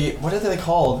Smash Derby. What are they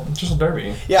called? Just a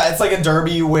derby. Yeah, it's like a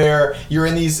derby where you're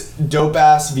in these dope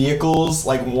ass vehicles.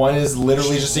 Like one is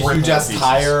literally just a huge ass pieces.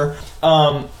 tire.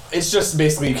 It's just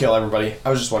basically you kill everybody. I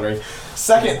was just wondering.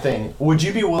 Second thing, would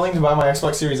you be willing to buy my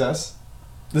Xbox Series S?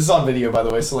 This is on video, by the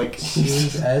way. So like,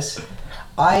 Series S.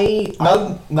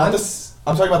 not this.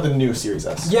 I'm talking about the new Series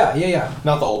S, Yeah.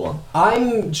 not the old one.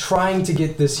 I'm trying to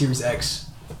get the Series X.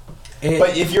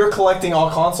 But if you're collecting all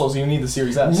consoles, you need the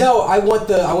Series S. No, I want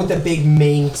the big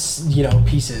main,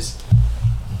 pieces.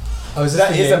 Oh, is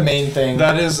That is a main thing.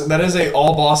 That is a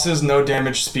all bosses, no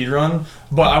damage speedrun,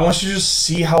 but I want you to just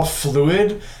see how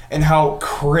fluid and how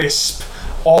crisp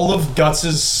all of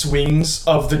Guts' swings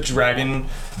of the dragon.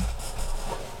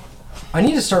 I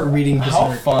need to start reading this.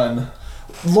 How fun.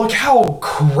 Look how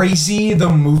crazy the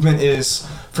movement is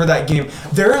for that game.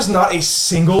 There is not a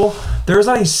single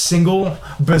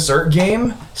Berserk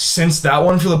game since that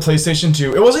one for the PlayStation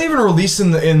 2. It wasn't even released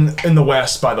in the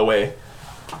West, by the way.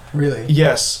 Really?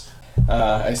 Yes.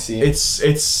 I see. It's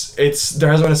there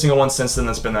hasn't been a single one since then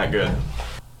that's been that good.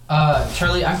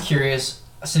 Charlie, I'm curious.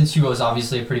 Since you was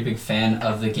obviously a pretty big fan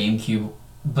of the GameCube,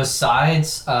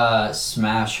 besides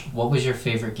Smash, what was your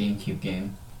favorite GameCube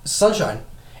game? Sunshine.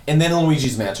 And then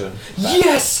Luigi's Mansion.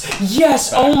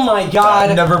 Yes! Oh my I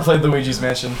god! never played Luigi's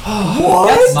Mansion.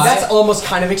 What? My- That's almost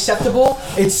kind of acceptable.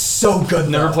 It's so good.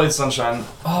 Never though. played Sunshine.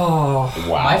 Oh.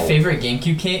 Wow. My favorite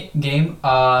GameCube game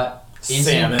is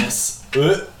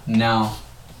Samus. No.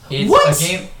 It's What? a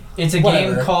game. It's a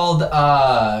Whatever. game called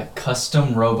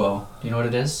Custom Robo. Do you know what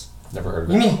it is? Never heard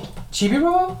of You it. mean Chibi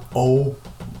Robo? Oh.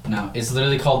 No, it's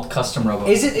literally called Custom Robo.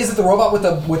 Is it the robot with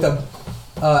a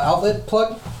outlet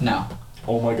plug? No.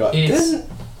 Oh my god.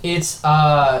 It's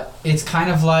kind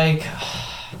of like,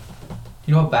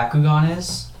 you know what Bakugan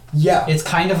is? Yeah. It's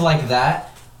kind of like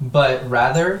that, but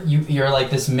rather you're like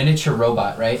this miniature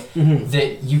robot, right? Mhm.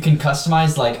 That you can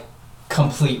customize like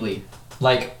completely.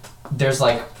 Like there's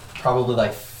like probably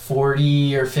like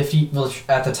 40 or 50, well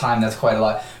at the time that's quite a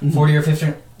lot. 40 or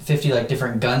 50 like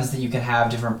different guns that you can have,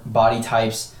 different body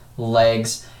types,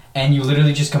 legs, and you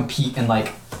literally just compete in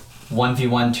like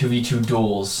 1v1, 2v2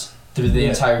 duels through the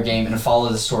entire game and follow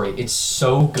the story. It's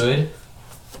so good,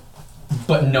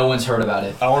 but no one's heard about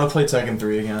it. I want to play Tekken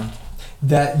 3 again.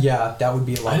 That would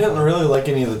be a lot. I of didn't fun. really like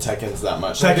any of the Tekkens that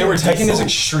much. Like, they were Tekken is decent.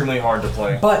 extremely hard to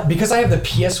play. But because I have the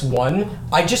PS1,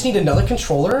 I just need another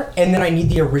controller, and then I need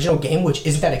the original game, which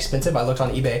isn't that expensive. I looked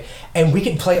on eBay, and we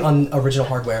could play on original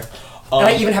hardware. And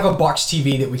I even have a box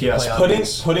TV that we can Yes, play on.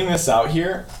 Putting this out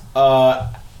here,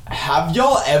 Have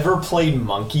y'all ever played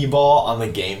Monkey Ball on the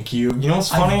GameCube? You know what's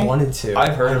funny? I wanted to.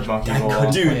 I've heard of Monkey Ball.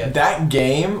 couldn't play Dude, it. that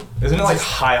game, Isn't it like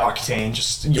high octane?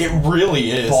 Just it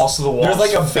really is. balls to the wall. There's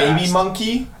like a so baby fast.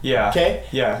 monkey. Yeah. Okay?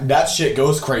 Yeah. That shit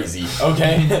goes crazy,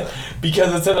 okay?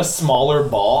 Because it's in a smaller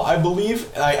ball, I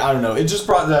believe. I don't know. It just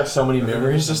brought back so many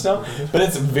memories just now. But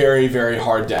it's very, very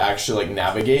hard to actually like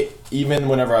navigate. Even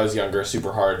whenever I was younger,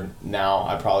 super hard. Now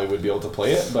I probably would be able to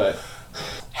play it, but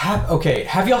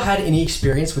Have y'all had any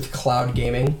experience with cloud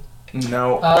gaming?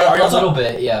 No. are you A little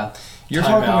bit, yeah. You're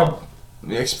Time talking out.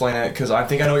 about. Explain it, because I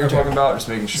think I know what you're talking about. Just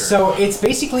making sure. So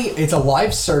it's a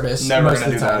live service. Never most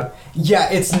gonna of the do time. that. Yeah,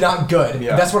 it's not good.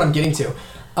 Yeah. That's what I'm getting to.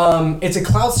 It's a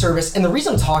cloud service, and the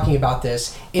reason I'm talking about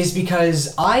this is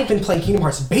because I've been playing Kingdom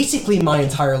Hearts basically my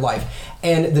entire life,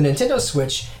 and the Nintendo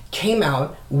Switch came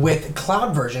out with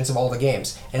cloud versions of all the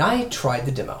games, and I tried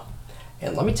the demo,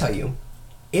 and let me tell you,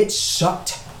 it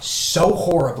sucked so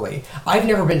horribly. I've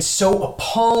never been so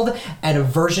appalled at a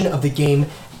version of the game,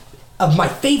 of my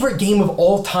favorite game of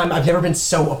all time. I've never been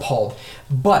so appalled.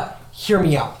 But hear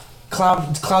me out.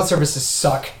 Cloud services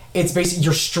suck. It's basically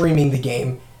you're streaming the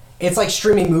game. It's like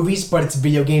streaming movies, but it's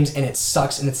video games, and it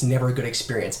sucks, and it's never a good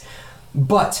experience.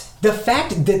 But the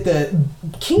fact that the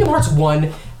Kingdom Hearts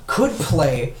 1 could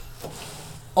play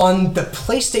on the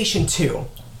PlayStation 2,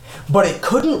 but it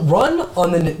couldn't run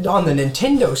on the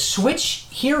Nintendo Switch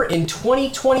here in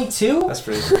 2022. That's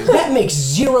pretty crazy. That makes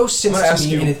zero sense I'm gonna to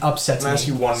me, and it upsets I'm me. gonna ask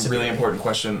you one severely. really important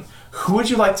question. Who would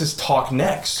you like to talk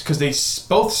next? Because they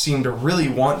both seem to really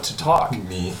want to talk.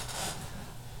 me.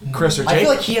 Chris or Jake? I feel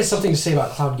like he has something to say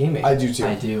about cloud gaming. I do too.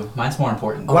 I do. Mine's more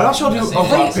important. Why don't y'all do Say a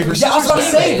that. rock, paper, scissors? Yeah, I was about to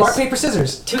say Anyways. rock paper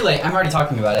scissors. Too late. I'm already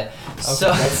talking about it.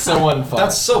 So That's so unfun.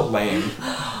 That's so lame.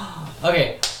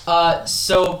 okay.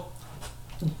 So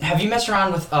have you messed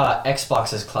around with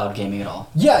Xbox's cloud gaming at all?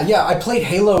 Yeah, I played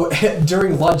Halo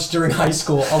during lunch during high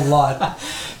school a lot.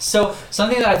 So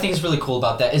something that I think is really cool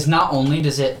about that is not only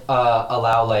does it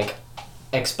allow like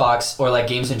Xbox or like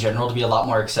games in general to be a lot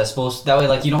more accessible. So that way,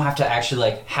 like you don't have to actually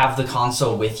like have the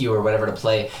console with you or whatever to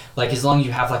play. Like as long as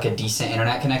you have like a decent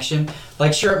internet connection.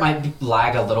 Like sure, it might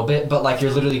lag a little bit, but like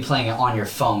you're literally playing it on your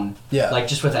phone. Yeah. Like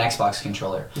just with an Xbox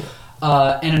controller.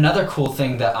 And another cool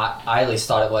thing that I at least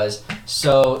thought it was.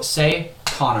 So say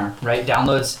Connor, right,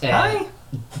 downloads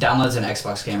an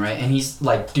Xbox game, right, and he's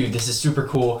like, dude, this is super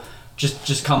cool.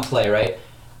 Just come play, right?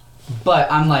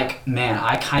 But I'm like, man,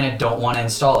 I kind of don't want to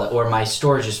install it, or my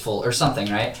storage is full, or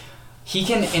something, right? He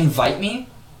can invite me,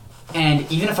 and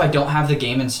even if I don't have the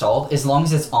game installed, as long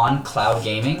as it's on cloud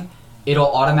gaming,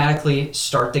 it'll automatically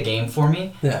start the game for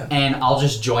me, Yeah. and I'll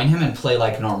just join him and play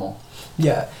like normal.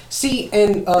 Yeah. See,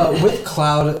 and with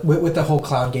cloud, with the whole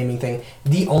cloud gaming thing,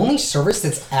 the only service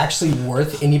that's actually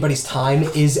worth anybody's time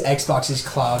is Xbox's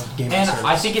cloud gaming And service.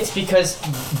 I think it's because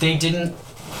they didn't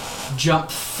jump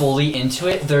fully into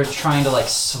it. They're trying to like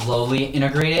slowly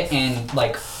integrate it and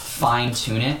like fine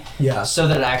tune it. Yeah. So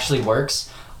that it actually works.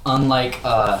 Unlike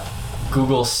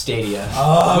Google Stadia,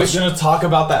 I was gonna talk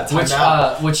about that time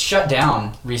out. which shut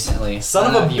down recently. Son I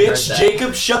of don't a know if you heard bitch, that.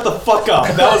 Jacob, shut the fuck up.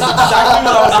 That was exactly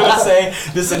what I was gonna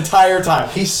say this entire time.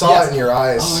 He saw it in your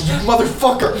eyes. Oh, you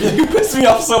motherfucker! You pissed me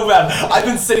off so bad. I've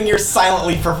been sitting here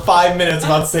silently for 5 minutes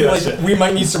about to say that shit. we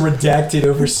might need some redacted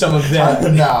over some of that.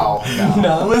 No.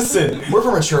 No. Listen, We're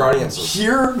for mature audiences.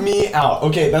 hear me out.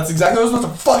 Okay, that's exactly what I was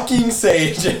about to fucking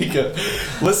say, Jacob.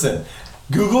 Listen,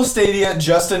 Google Stadia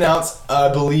just announced,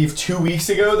 I believe, 2 weeks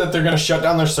ago that they're going to shut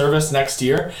down their service next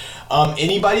year.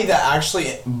 Anybody that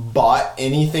actually bought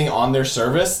anything on their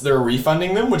service, they're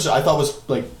refunding them, which I thought was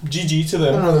like GG to I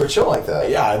them. don't know they were chill like that.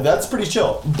 Yeah, that's pretty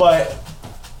chill. But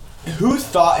who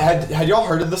thought had y'all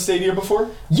heard of the Stadia before?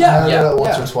 Yeah, I yeah, did it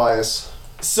once yeah. or twice.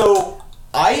 So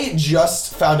I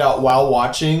just found out while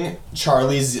watching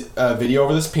Charlie's video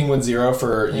over this, Penguin Zero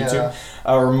for YouTube,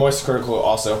 or Moist Critical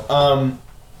also.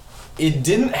 It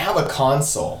didn't have a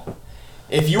console.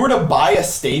 If you were to buy a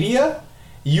Stadia,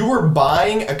 you were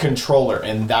buying a controller,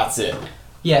 and that's it.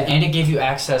 Yeah, and it gave you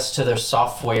access to their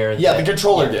software. Yeah, that- the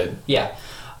controller did. Yeah.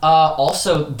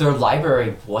 Also, their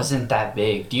library wasn't that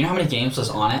big. Do you know how many games was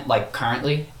on it? Like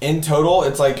currently, In total,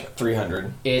 it's like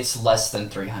 300. it's less than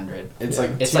 300. It's Yeah.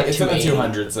 like It's like it's in the 280.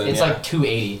 200s. Then, It's yeah. like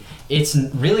 280. It's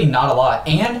really not a lot,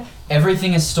 and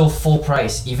everything is still full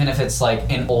price. Even if it's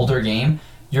like an older game,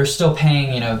 you're still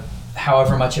paying,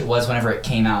 however much it was whenever it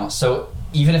came out. So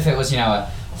even if it was, a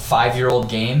 5-year-old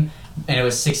game and it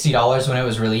was $60 when it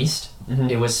was released,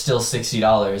 it was still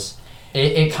 $60.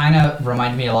 It kind of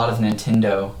reminded me a lot of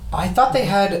Nintendo. I thought they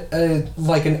had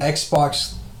like an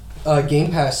Xbox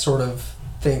Game Pass sort of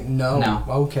think no. No.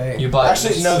 Okay. You bought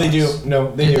Actually, no, they do.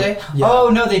 No, they Did do. they? Yeah. Oh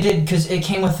no, they did because it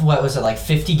came with what was it like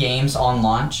 50 games on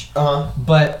launch?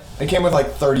 But It came with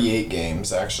like 38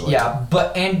 games actually. yeah,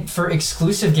 and for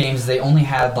exclusive games they only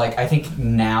had like I think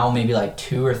now maybe like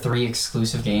 2 or 3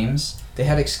 exclusive games. They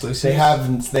had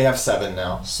exclusives. They have 7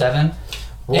 now. 7.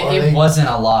 Well, It wasn't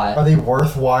a lot. Are they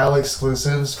worthwhile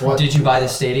exclusives? What? Did you buy the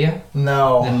Stadia?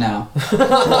 No. Then no.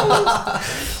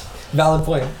 Valid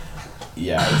point.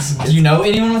 Yeah. It's, Do you know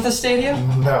anyone with a Stadia?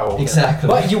 No. Exactly.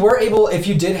 But you were able, if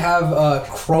you did have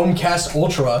Chromecast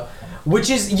Ultra, which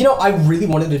is, I really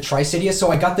wanted to try Stadia,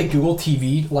 so I got the Google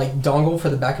TV like dongle for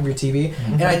the back of your TV,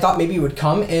 and I thought maybe it would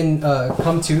come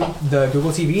to the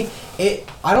Google TV.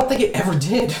 I don't think it ever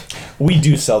did. we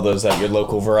do sell those at your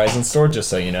local Verizon store, just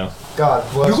so you know.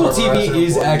 God bless Google our TV Verizon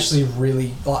is employees. actually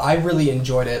really, I really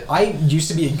enjoyed it. I used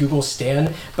to be a Google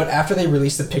stan, but after they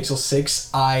released the Pixel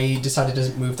 6, I decided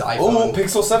to move to iPhone. Oh,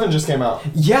 Pixel 7 just came out.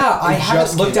 Yeah, I just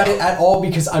haven't looked came at it at all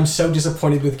because I'm so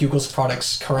disappointed with Google's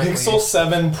products currently. Pixel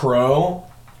 7 Pro,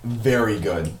 very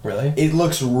good. Really? It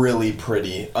looks really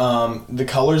pretty. The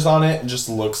colors on it just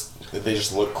look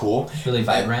cool. really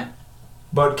vibrant.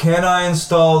 But can I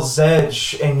install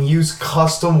Zedge and use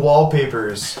custom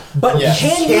wallpapers? But Yeah.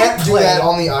 can You you can't do play? that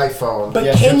on the iPhone. But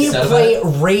Yeah, can sure. you Said play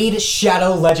Raid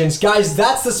Shadow Legends, guys?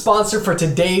 That's the sponsor for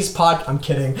today's pod. I'm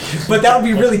kidding, but that would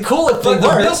be really cool if they But the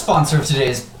real were. sponsor of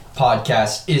today's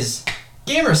podcast is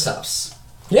GamerSups.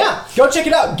 Yeah, go check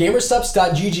it out.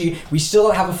 Gamersups.gg. We still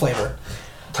don't have a flavor.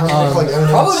 Time to make, like, M&Ms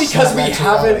Probably because snap we back to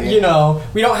haven't, reality.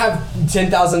 we don't have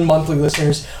 10,000 monthly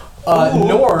listeners,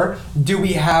 nor do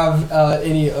we have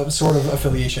any sort of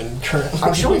affiliation currently.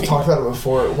 I'm sure we've talked about it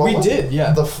before. We did,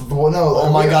 yeah. Oh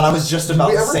my god, I was just Did about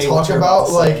we to ever say talk what you're about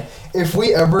about to say. like if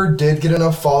we ever did get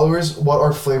enough followers, what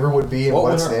our flavor would be and What what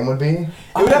would its our- name would be? It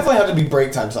would definitely have to be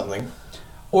break time something.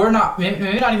 Or not,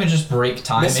 maybe not even just break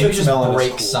time. Misfits Maybe just Melon is break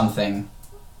cool. something.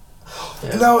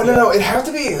 No. It'd have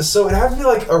to be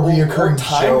like a reoccurring Or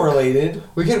time joke. related.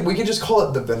 We could just call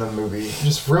it the Venom movie.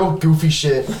 Just real goofy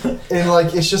shit, and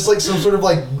like it's just like some sort of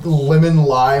like lemon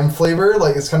lime flavor.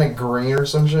 Like it's kind of green or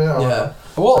some shit. I don't know. Yeah.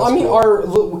 Well, That's I mean,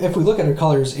 cool. if we look at our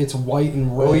colors, it's white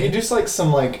and red. Well, you do like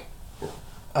some like,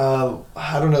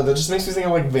 I don't know. That just makes me think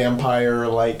of like vampire, or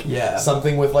like Yeah.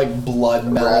 something with like blood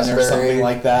melon or Raspberry, something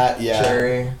like that. Yeah.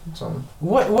 Cherry. Something.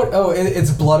 What? Oh,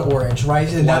 it's blood orange, right?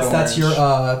 And Blood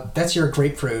that's your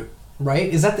grapefruit,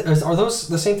 right? Are those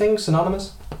the same thing,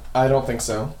 synonymous? I don't think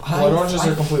so. Blood oranges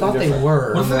are completely thought different. they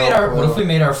were. What if we No, made our no. What if we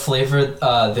made our flavor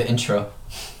the intro?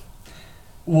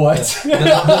 What?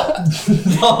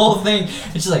 The whole thing.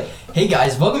 It's just like, hey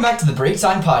guys, welcome back to the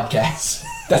Breaktime Podcast.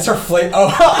 That's our flavor.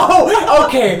 Oh,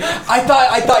 okay.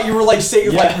 I thought you were like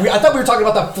saying like I thought we were talking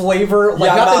about the flavor, like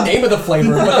Yeah, not the not- name of the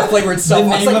flavor, but the flavor itself.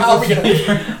 The I was name like, of how are the we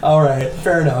gonna? All right,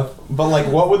 fair enough. But like,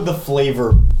 what would the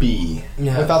flavor be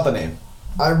without the name?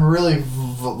 I'm really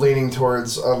leaning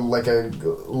towards like a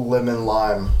lemon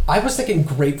lime. I was thinking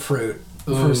grapefruit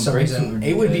for Ooh, some grapefruit reason. would be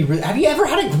It would be. good. Have you ever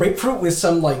had a grapefruit with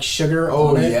some like sugar Oh,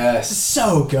 on it? yes. It's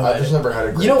so good. I've just never had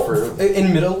a You know, grapefruit.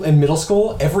 in middle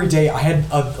school, every day I had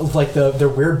their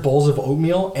weird bowls of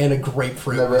oatmeal and a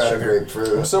grapefruit Never with had a sugar. I'm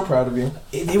grapefruit. so proud of you.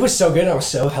 It was so good. I was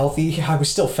so healthy. I was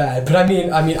still fat, but I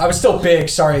mean, I was still big.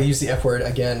 Sorry, I used the F word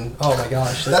again. Oh my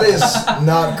gosh. That is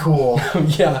not cool.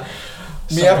 yeah.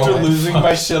 Me after losing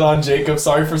my shit on Jacob.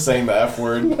 Sorry for saying the F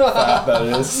word. Fat that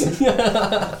is.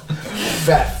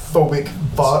 Fat phobic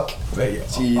fuck.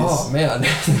 Jeez. Oh man.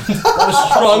 What a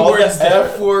strong All words the there.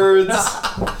 F words.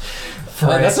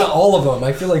 That's not all of them.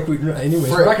 I feel like anyways,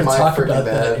 we're not Frick, gonna my talk freaking about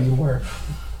that bad. anymore.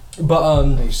 But Are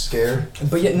you scared?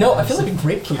 But yeah, no, I feel like a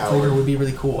grapefruit Coward. flavor would be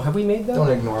really cool. Have we made that? Don't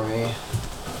ignore me.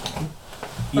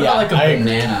 What about like a I agree.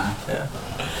 banana?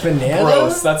 Banana?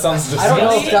 Gross. That sounds disgusting. I don't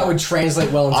know if that would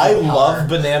translate well into I a powder. love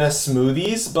banana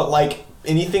smoothies, but like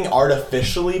anything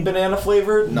artificially banana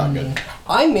flavored, not good.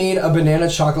 I made a banana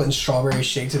chocolate and strawberry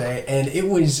shake today, and it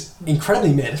was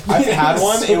incredibly mid. I've had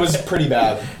one. It was pretty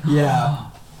bad. Yeah.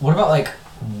 What about like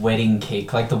wedding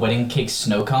cake? Like the wedding cake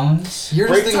snow cones? You're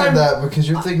Break just thinking time- of that because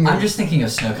you're thinking I'm of just thinking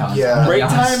of snow cones. Yeah. I'm gonna be Break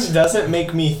honest. time doesn't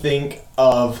make me think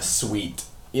of sweet.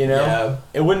 You know, Yeah.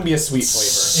 it wouldn't be a sweet flavor.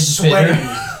 It's sweaty,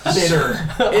 bitter.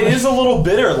 bitter. It is a little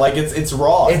bitter. Like it's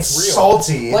raw. It's real.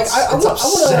 salty. Like, It's, I it's want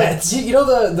upset. to. You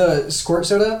know the squirt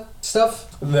soda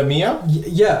stuff? The Mio,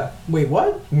 Yeah. Wait,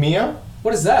 what? Mio,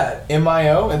 What is that?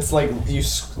 MIO. It's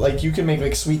like you can make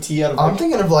like sweet tea out of. I'm Like,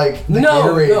 thinking of like the No,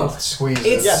 Gatorade no. squeezes.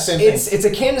 It's Yeah, same thing. it's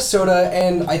a can of soda,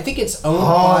 and I think it's owned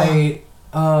Huh. by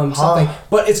something,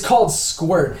 but it's called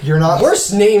Squirt. You're not-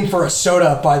 Worst name for a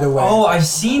soda, by the way. Oh, I've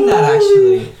seen that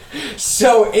actually.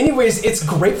 So, anyways, it's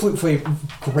grapefruit flavored.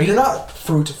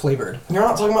 Grapefruit flavored. You're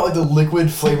not talking about like the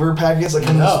liquid flavor packets, like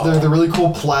No. the really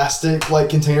cool plastic like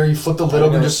container. You flip the lid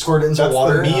up and just squirt it into That's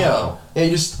water. the Mio. Yeah,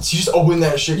 you just open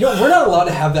that shit. Yo, we're not allowed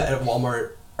to have that at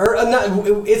Walmart. Or not,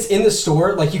 it's in the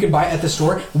store. Like you can buy it at the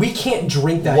store. We can't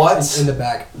drink that What? in the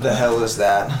back. The hell is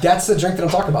that? That's the drink that I'm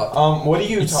talking about. What are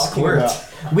you talking squirt. about?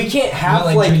 We can't have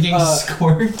like drinking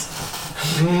squirt.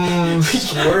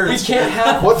 We can't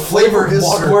have What flavor is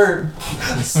water. squirt?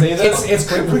 Say that.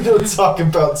 It's We grapefruit. don't talk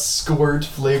about squirt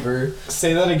flavor.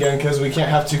 Say that again, because we can't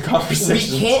have two We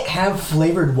conversations. can't have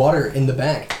flavored water in the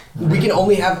back. We can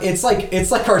only have it's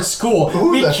like our school.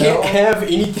 Who we the can't hell? have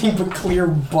anything but clear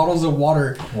bottles of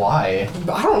water. Why?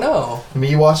 I don't know.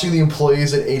 Me watching the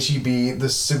employees at HEB, the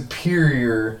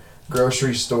superior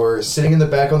grocery store, sitting in the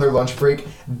back on their lunch break,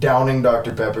 downing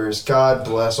Dr. Peppers. God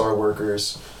bless our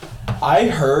workers. I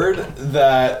heard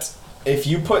that if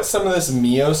you put some of this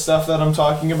Mio stuff that I'm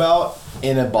talking about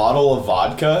in a bottle of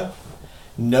vodka,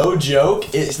 no joke,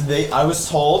 I was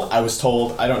told,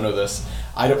 I don't know this.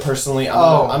 I don't personally,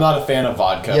 I'm not a fan of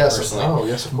vodka Yes. personally. Oh,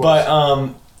 yes, of course.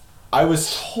 But I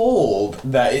was told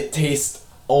that it tastes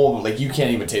like you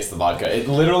can't even taste the vodka. It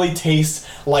literally tastes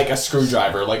like a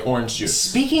screwdriver, like orange juice.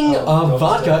 Speaking of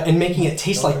vodka and making it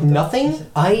taste like nothing,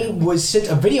 I was sent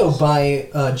a video by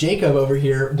Jacob over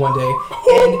here one day,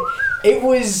 and it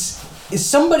was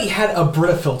somebody had a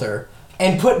Brita filter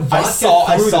and put vodka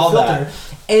I through saw the that.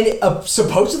 filter, and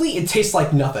supposedly it tastes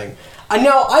like nothing.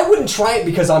 Now, I wouldn't try it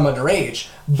because I'm underage,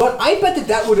 but I bet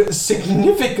that would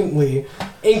significantly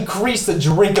increase the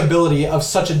drinkability of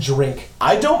such a drink.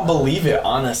 I don't believe it,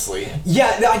 honestly.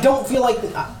 Yeah, I don't feel like...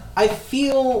 I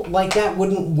feel like that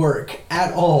wouldn't work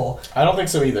at all. I don't think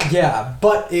so either. Yeah,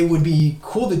 but it would be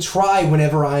cool to try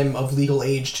whenever I'm of legal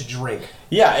age to drink.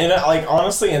 Yeah, and like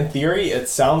honestly, in theory, it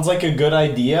sounds like a good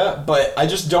idea, but I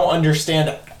just don't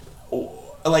understand.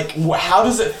 Like, how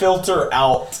does it filter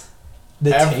out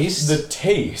The taste? The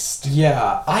taste.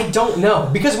 Yeah, I don't know.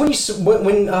 Because when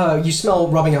you smell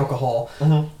rubbing alcohol,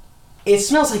 it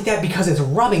smells like that because it's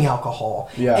rubbing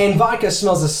alcohol. Yeah. And vodka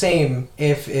smells the same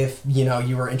if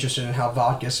you were interested in how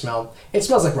vodka smelled. It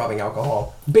smells like rubbing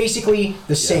alcohol. Basically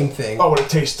the same thing. Oh, it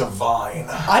tastes divine.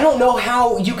 I don't know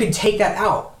how you could take that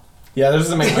out. Yeah, that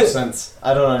doesn't make much sense.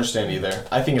 I don't understand either.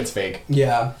 I think it's fake.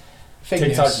 Yeah. Fake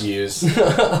TikTok news. views.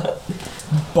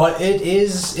 But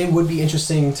it would be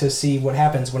interesting to see what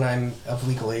happens when I'm of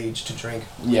legal age to drink.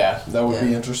 Yeah, that would be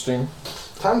Yeah. interesting.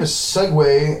 Time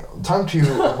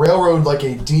to railroad like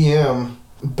a DM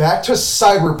back to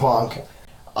Cyberpunk.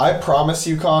 I promise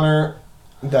you, Connor,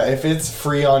 that if it's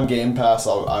free on Game Pass,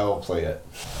 I will play it.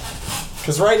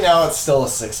 Because right now it's still a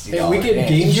 $60 If we could game.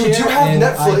 game You do share, have and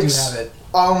I do Netflix. have it.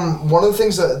 One of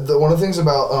the things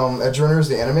about Edge Runners,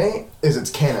 the anime, is it's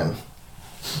canon.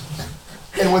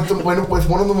 And with one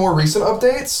of the more recent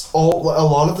updates, a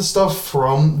lot of the stuff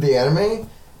from the anime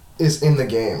is in the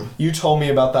game. You told me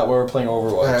about that when we were playing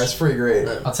Overwatch. Yeah, it's pretty great.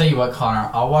 I'll tell you what, Connor.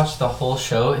 I'll watch the whole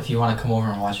show if you want to come over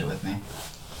and watch it with me.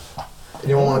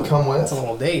 Anyone want to come with? That's a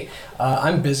little date.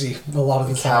 I'm busy a lot of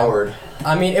the time. Coward.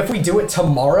 I mean, if we do it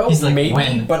tomorrow, He's like, maybe.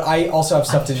 when? But I also have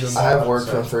stuff to do I tomorrow. have work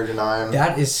so- from 3 to 9.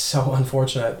 That is so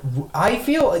unfortunate. I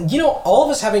feel, all of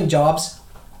us having jobs,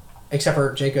 except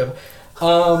for Jacob.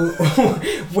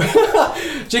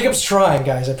 Jacob's trying,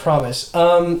 guys, I promise.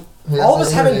 All of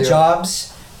us having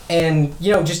jobs and,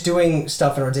 just doing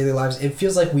stuff in our daily lives, it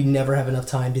feels like we never have enough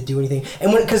time to do anything.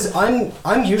 And because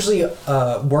I'm usually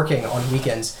working on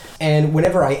weekends, and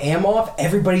whenever I am off,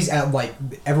 everyone's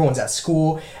at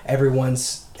school,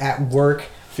 everyone's at work.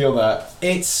 Feel that.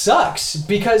 It sucks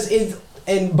because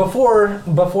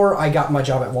before I got my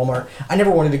job at Walmart, I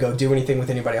never wanted to go do anything with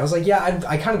anybody. I was like, yeah,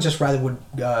 I kind of just rather would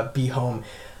be home.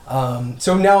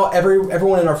 So now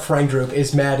everyone in our friend group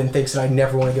is mad and thinks that I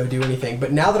never want to go do anything.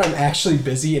 But now that I'm actually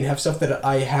busy and have stuff that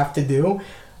I have to do,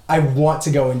 I want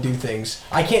to go and do things.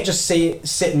 I can't just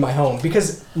sit in my home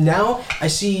because now I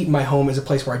see my home as a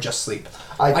place where I just sleep.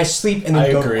 I sleep and then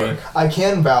I go agree. to work. I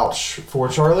can vouch for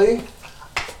Charlie.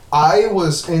 I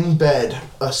was in bed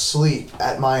asleep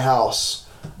at my house.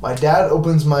 My dad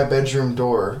opens my bedroom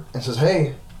door and says,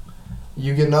 "Hey,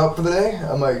 you getting up for the day?"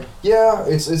 I'm like, "Yeah,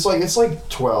 it's like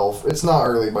 12. It's not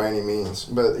early by any means,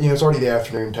 but it's already the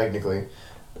afternoon technically."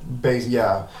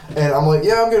 Yeah. And I'm like,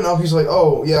 "Yeah, I'm getting up." He's like,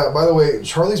 "Oh, yeah, by the way,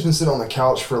 Charlie's been sitting on the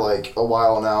couch for like a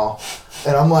while now."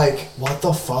 And I'm like, "What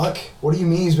the fuck? What do you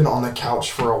mean he's been on the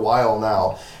couch for a while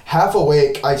now?" Half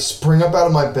awake, I spring up out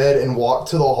of my bed and walk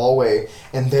to the hallway,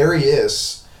 and there he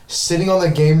is, sitting on the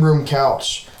game room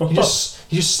couch. He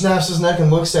just snaps his neck and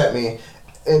looks at me,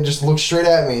 and just looks straight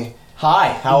at me. Hi,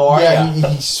 how are Yeah, you?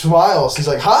 he smiles. He's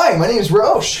like, "Hi, my name is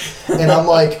Roche," and I'm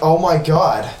like, "Oh my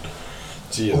god,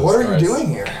 what are you doing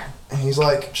here?" And he's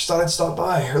like, "Just thought I'd stop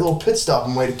by. A little pit stop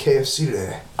on my way to KFC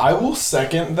today." I will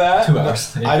second that. 2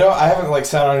 hours later. I haven't like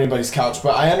sat on anybody's couch,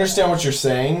 but I understand what you're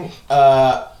saying.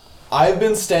 I've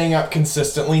been staying up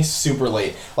consistently super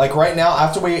late. Like right now, I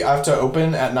have to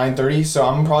open at 9:30, so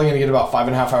I'm probably gonna get about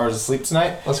 5.5 hours of sleep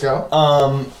tonight. Let's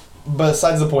go. But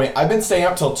besides the point, I've been staying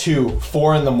up till 2,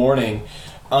 4 in the morning.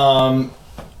 And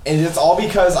it's all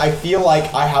because I feel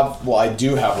like I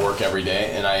do have work every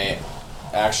day, and I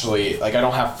actually, like, I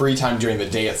don't have free time during the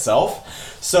day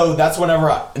itself. So that's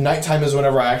nighttime is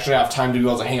whenever I actually have time to be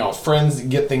able to hang out with friends,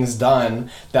 get things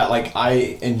done that, like,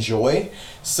 I enjoy.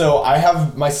 So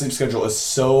my sleep schedule is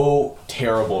so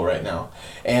terrible right now.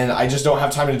 And I just don't have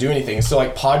time to do anything. So,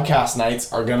 like, podcast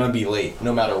nights are gonna be late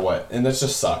no matter what. And that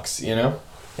just sucks, you know?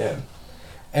 Yeah.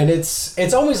 And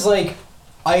it's always like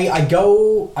I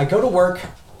go to work,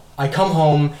 I come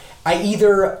home, I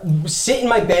either sit in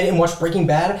my bed and watch Breaking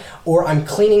Bad, or I'm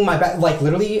cleaning my like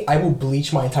literally I will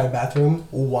bleach my entire bathroom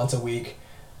once a week.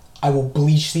 I will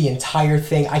bleach the entire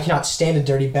thing. I cannot stand a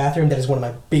dirty bathroom. That is one of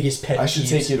my biggest pet peeves. I should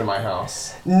take you to my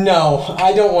house. No,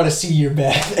 I don't want to see your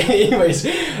bed. Anyways,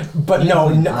 but no,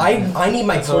 I need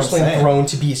my That's what I'm porcelain saying. throne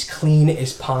to be as clean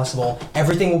as possible.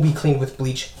 Everything will be cleaned with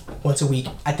bleach once a week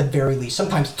at the very least.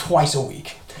 Sometimes twice a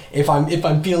week. If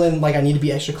I'm feeling like I need to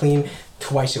be extra clean,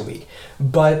 twice a week.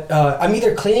 But I'm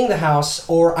either cleaning the house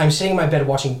or I'm sitting in my bed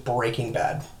watching Breaking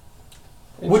Bad,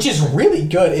 which is really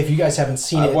good. If you guys haven't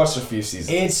seen it, I've watched a few seasons.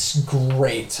 it's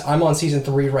great. I'm on season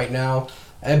 3 right now,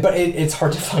 but it's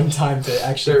hard to find time to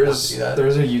actually do that.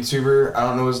 There's a YouTuber, I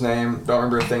don't know his name, don't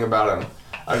remember a thing about him.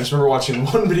 I just remember watching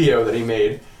one video that he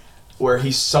made where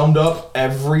he summed up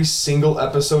every single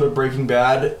episode of Breaking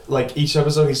Bad. Like, each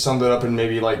episode he summed it up in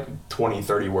maybe like 20,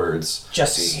 30 words.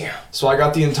 Jesse. So I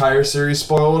got the entire series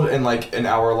spoiled in like an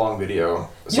hour-long video.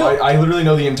 So You know- I literally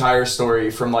know the entire story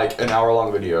from like an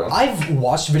hour-long video. I've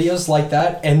watched videos like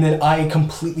that, and then I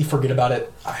completely forget about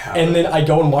it. I haven't. And then I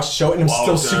go and watch the show, and I'm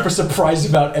still Walter. super surprised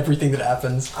about everything that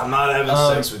happens. I'm not having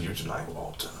sex with you tonight,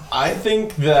 Walton. I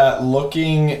think that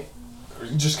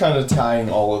just kind of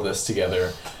tying all of this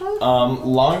together,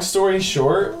 long story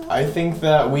short, I think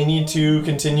that we need to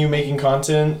continue making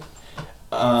content.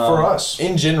 For us.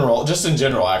 In general,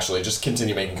 actually, just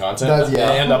continue making content That's-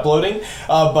 yeah. and uploading.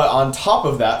 But on top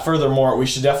of that, furthermore, we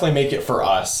should definitely make it for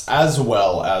us as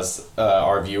well as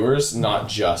our viewers, not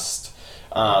just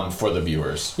for the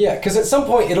viewers. Yeah, because at some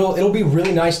point it'll be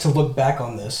really nice to look back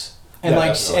on this and Yeah,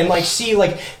 definitely. see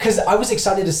because I was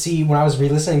excited to see when I was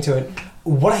re-listening to it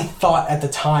what I thought at the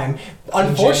time.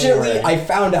 Unfortunately, January. I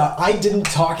found out I didn't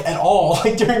talk at all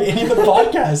during any of the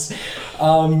podcasts.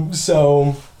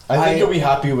 So I think you'll be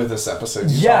happy with this episode.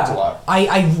 You talked a lot.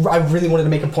 I really wanted to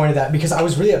make a point of that because I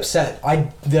was really upset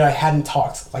that I hadn't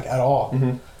talked like at all.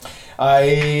 Mm-hmm.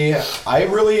 I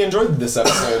really enjoyed this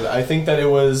episode. I think that it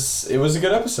was a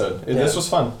good episode. This was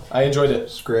fun. I enjoyed it.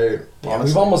 It's great. Yeah, honestly.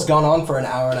 we've almost gone on for an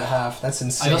hour and a half. That's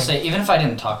insane. I will say, even if I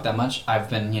didn't talk that much, I've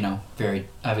been,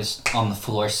 I was on the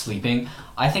floor sleeping.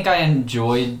 I think I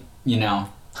enjoyed,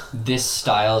 this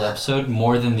style of episode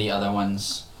more than the other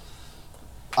ones.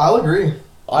 I'll agree.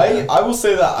 I will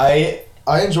say that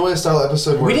I enjoy a style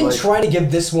episode where we didn't like, try to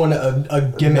give this one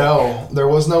a gimmick. No, there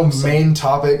was no main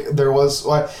topic. There was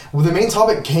the main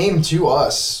topic came to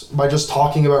us by just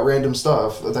talking about random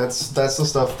stuff. That's the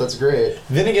stuff that's great.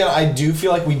 Then again, I do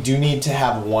feel like we do need to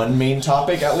have one main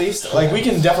topic at least. Like, we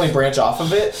can definitely branch off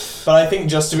of it, but I think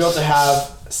just to be able to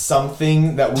have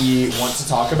something that we want to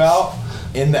talk about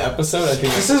in the episode, I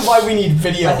think This is why we need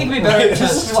video. I think it'd be better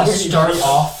This is why we to need start video.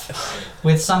 off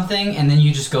with something and then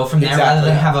you just go from there rather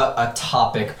than have a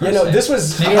topic per se. this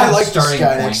was. Maybe I have a like this starting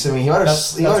guy point. next to me. He might have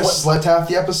That's what- slept half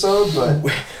the episode, but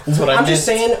that's what I'm just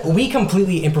saying, we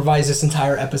completely improvised this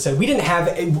entire episode. We didn't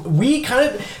have. We kind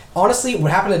of. Honestly, what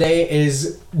happened today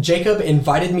is Jacob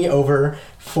invited me over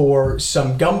for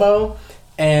some gumbo,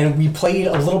 and we played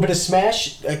a little bit of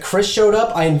Smash. Chris showed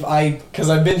up. because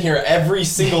I've been here every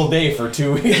single day for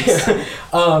 2 weeks.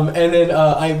 And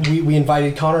then we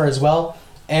invited Connor as well.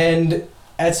 And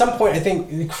at some point, I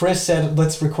think Chris said,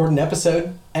 "Let's record an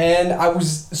episode," and I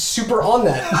was super on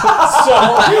that.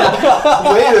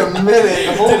 So wait a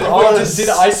minute. Hold on. did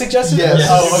I suggest it? Yes.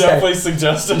 Oh, You okay. definitely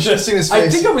suggested You should have it. seen his I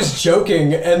face. think I was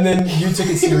joking, and then you took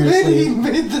it he seriously.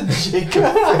 made the Jacob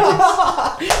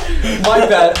face. My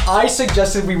bad. I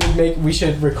suggested we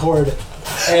should record,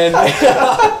 and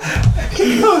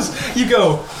You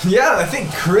go, yeah, I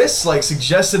think Chris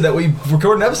suggested that we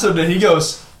record an episode and he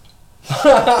goes,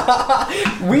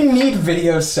 We need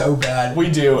videos so bad. We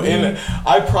do, and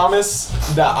I promise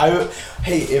that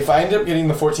if I end up getting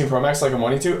the 14 Pro Max like I'm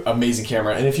wanting to, amazing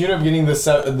camera. And if you end up getting the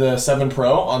 7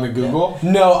 Pro on the Google,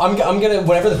 No, I'm gonna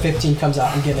whenever the 15 comes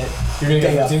out, I'm getting it. you're gonna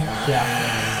get Day up. 15.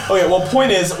 Yeah. Okay, well,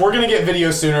 point is, we're gonna get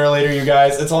video sooner or later, you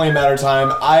guys. It's only a matter of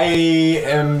time. I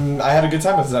had a good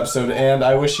time with this episode, and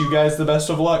I wish you guys the best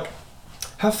of luck.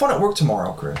 Have fun at work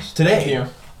tomorrow, Chris. Today. Thank you.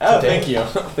 Oh, Today. thank you.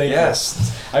 Thank Yes.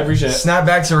 you. I appreciate it. Snap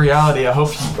back to reality. I hope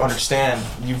you understand.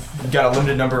 You've got a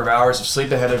limited number of hours of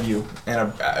sleep ahead of you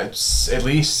and at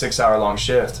least 6-hour long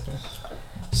shift.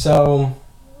 So,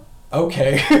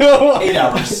 okay. 8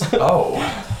 hours. Oh.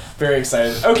 Very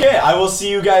excited. Okay, I will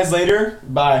see you guys later.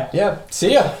 Bye. Yeah.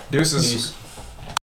 See ya. Deuces. Peace.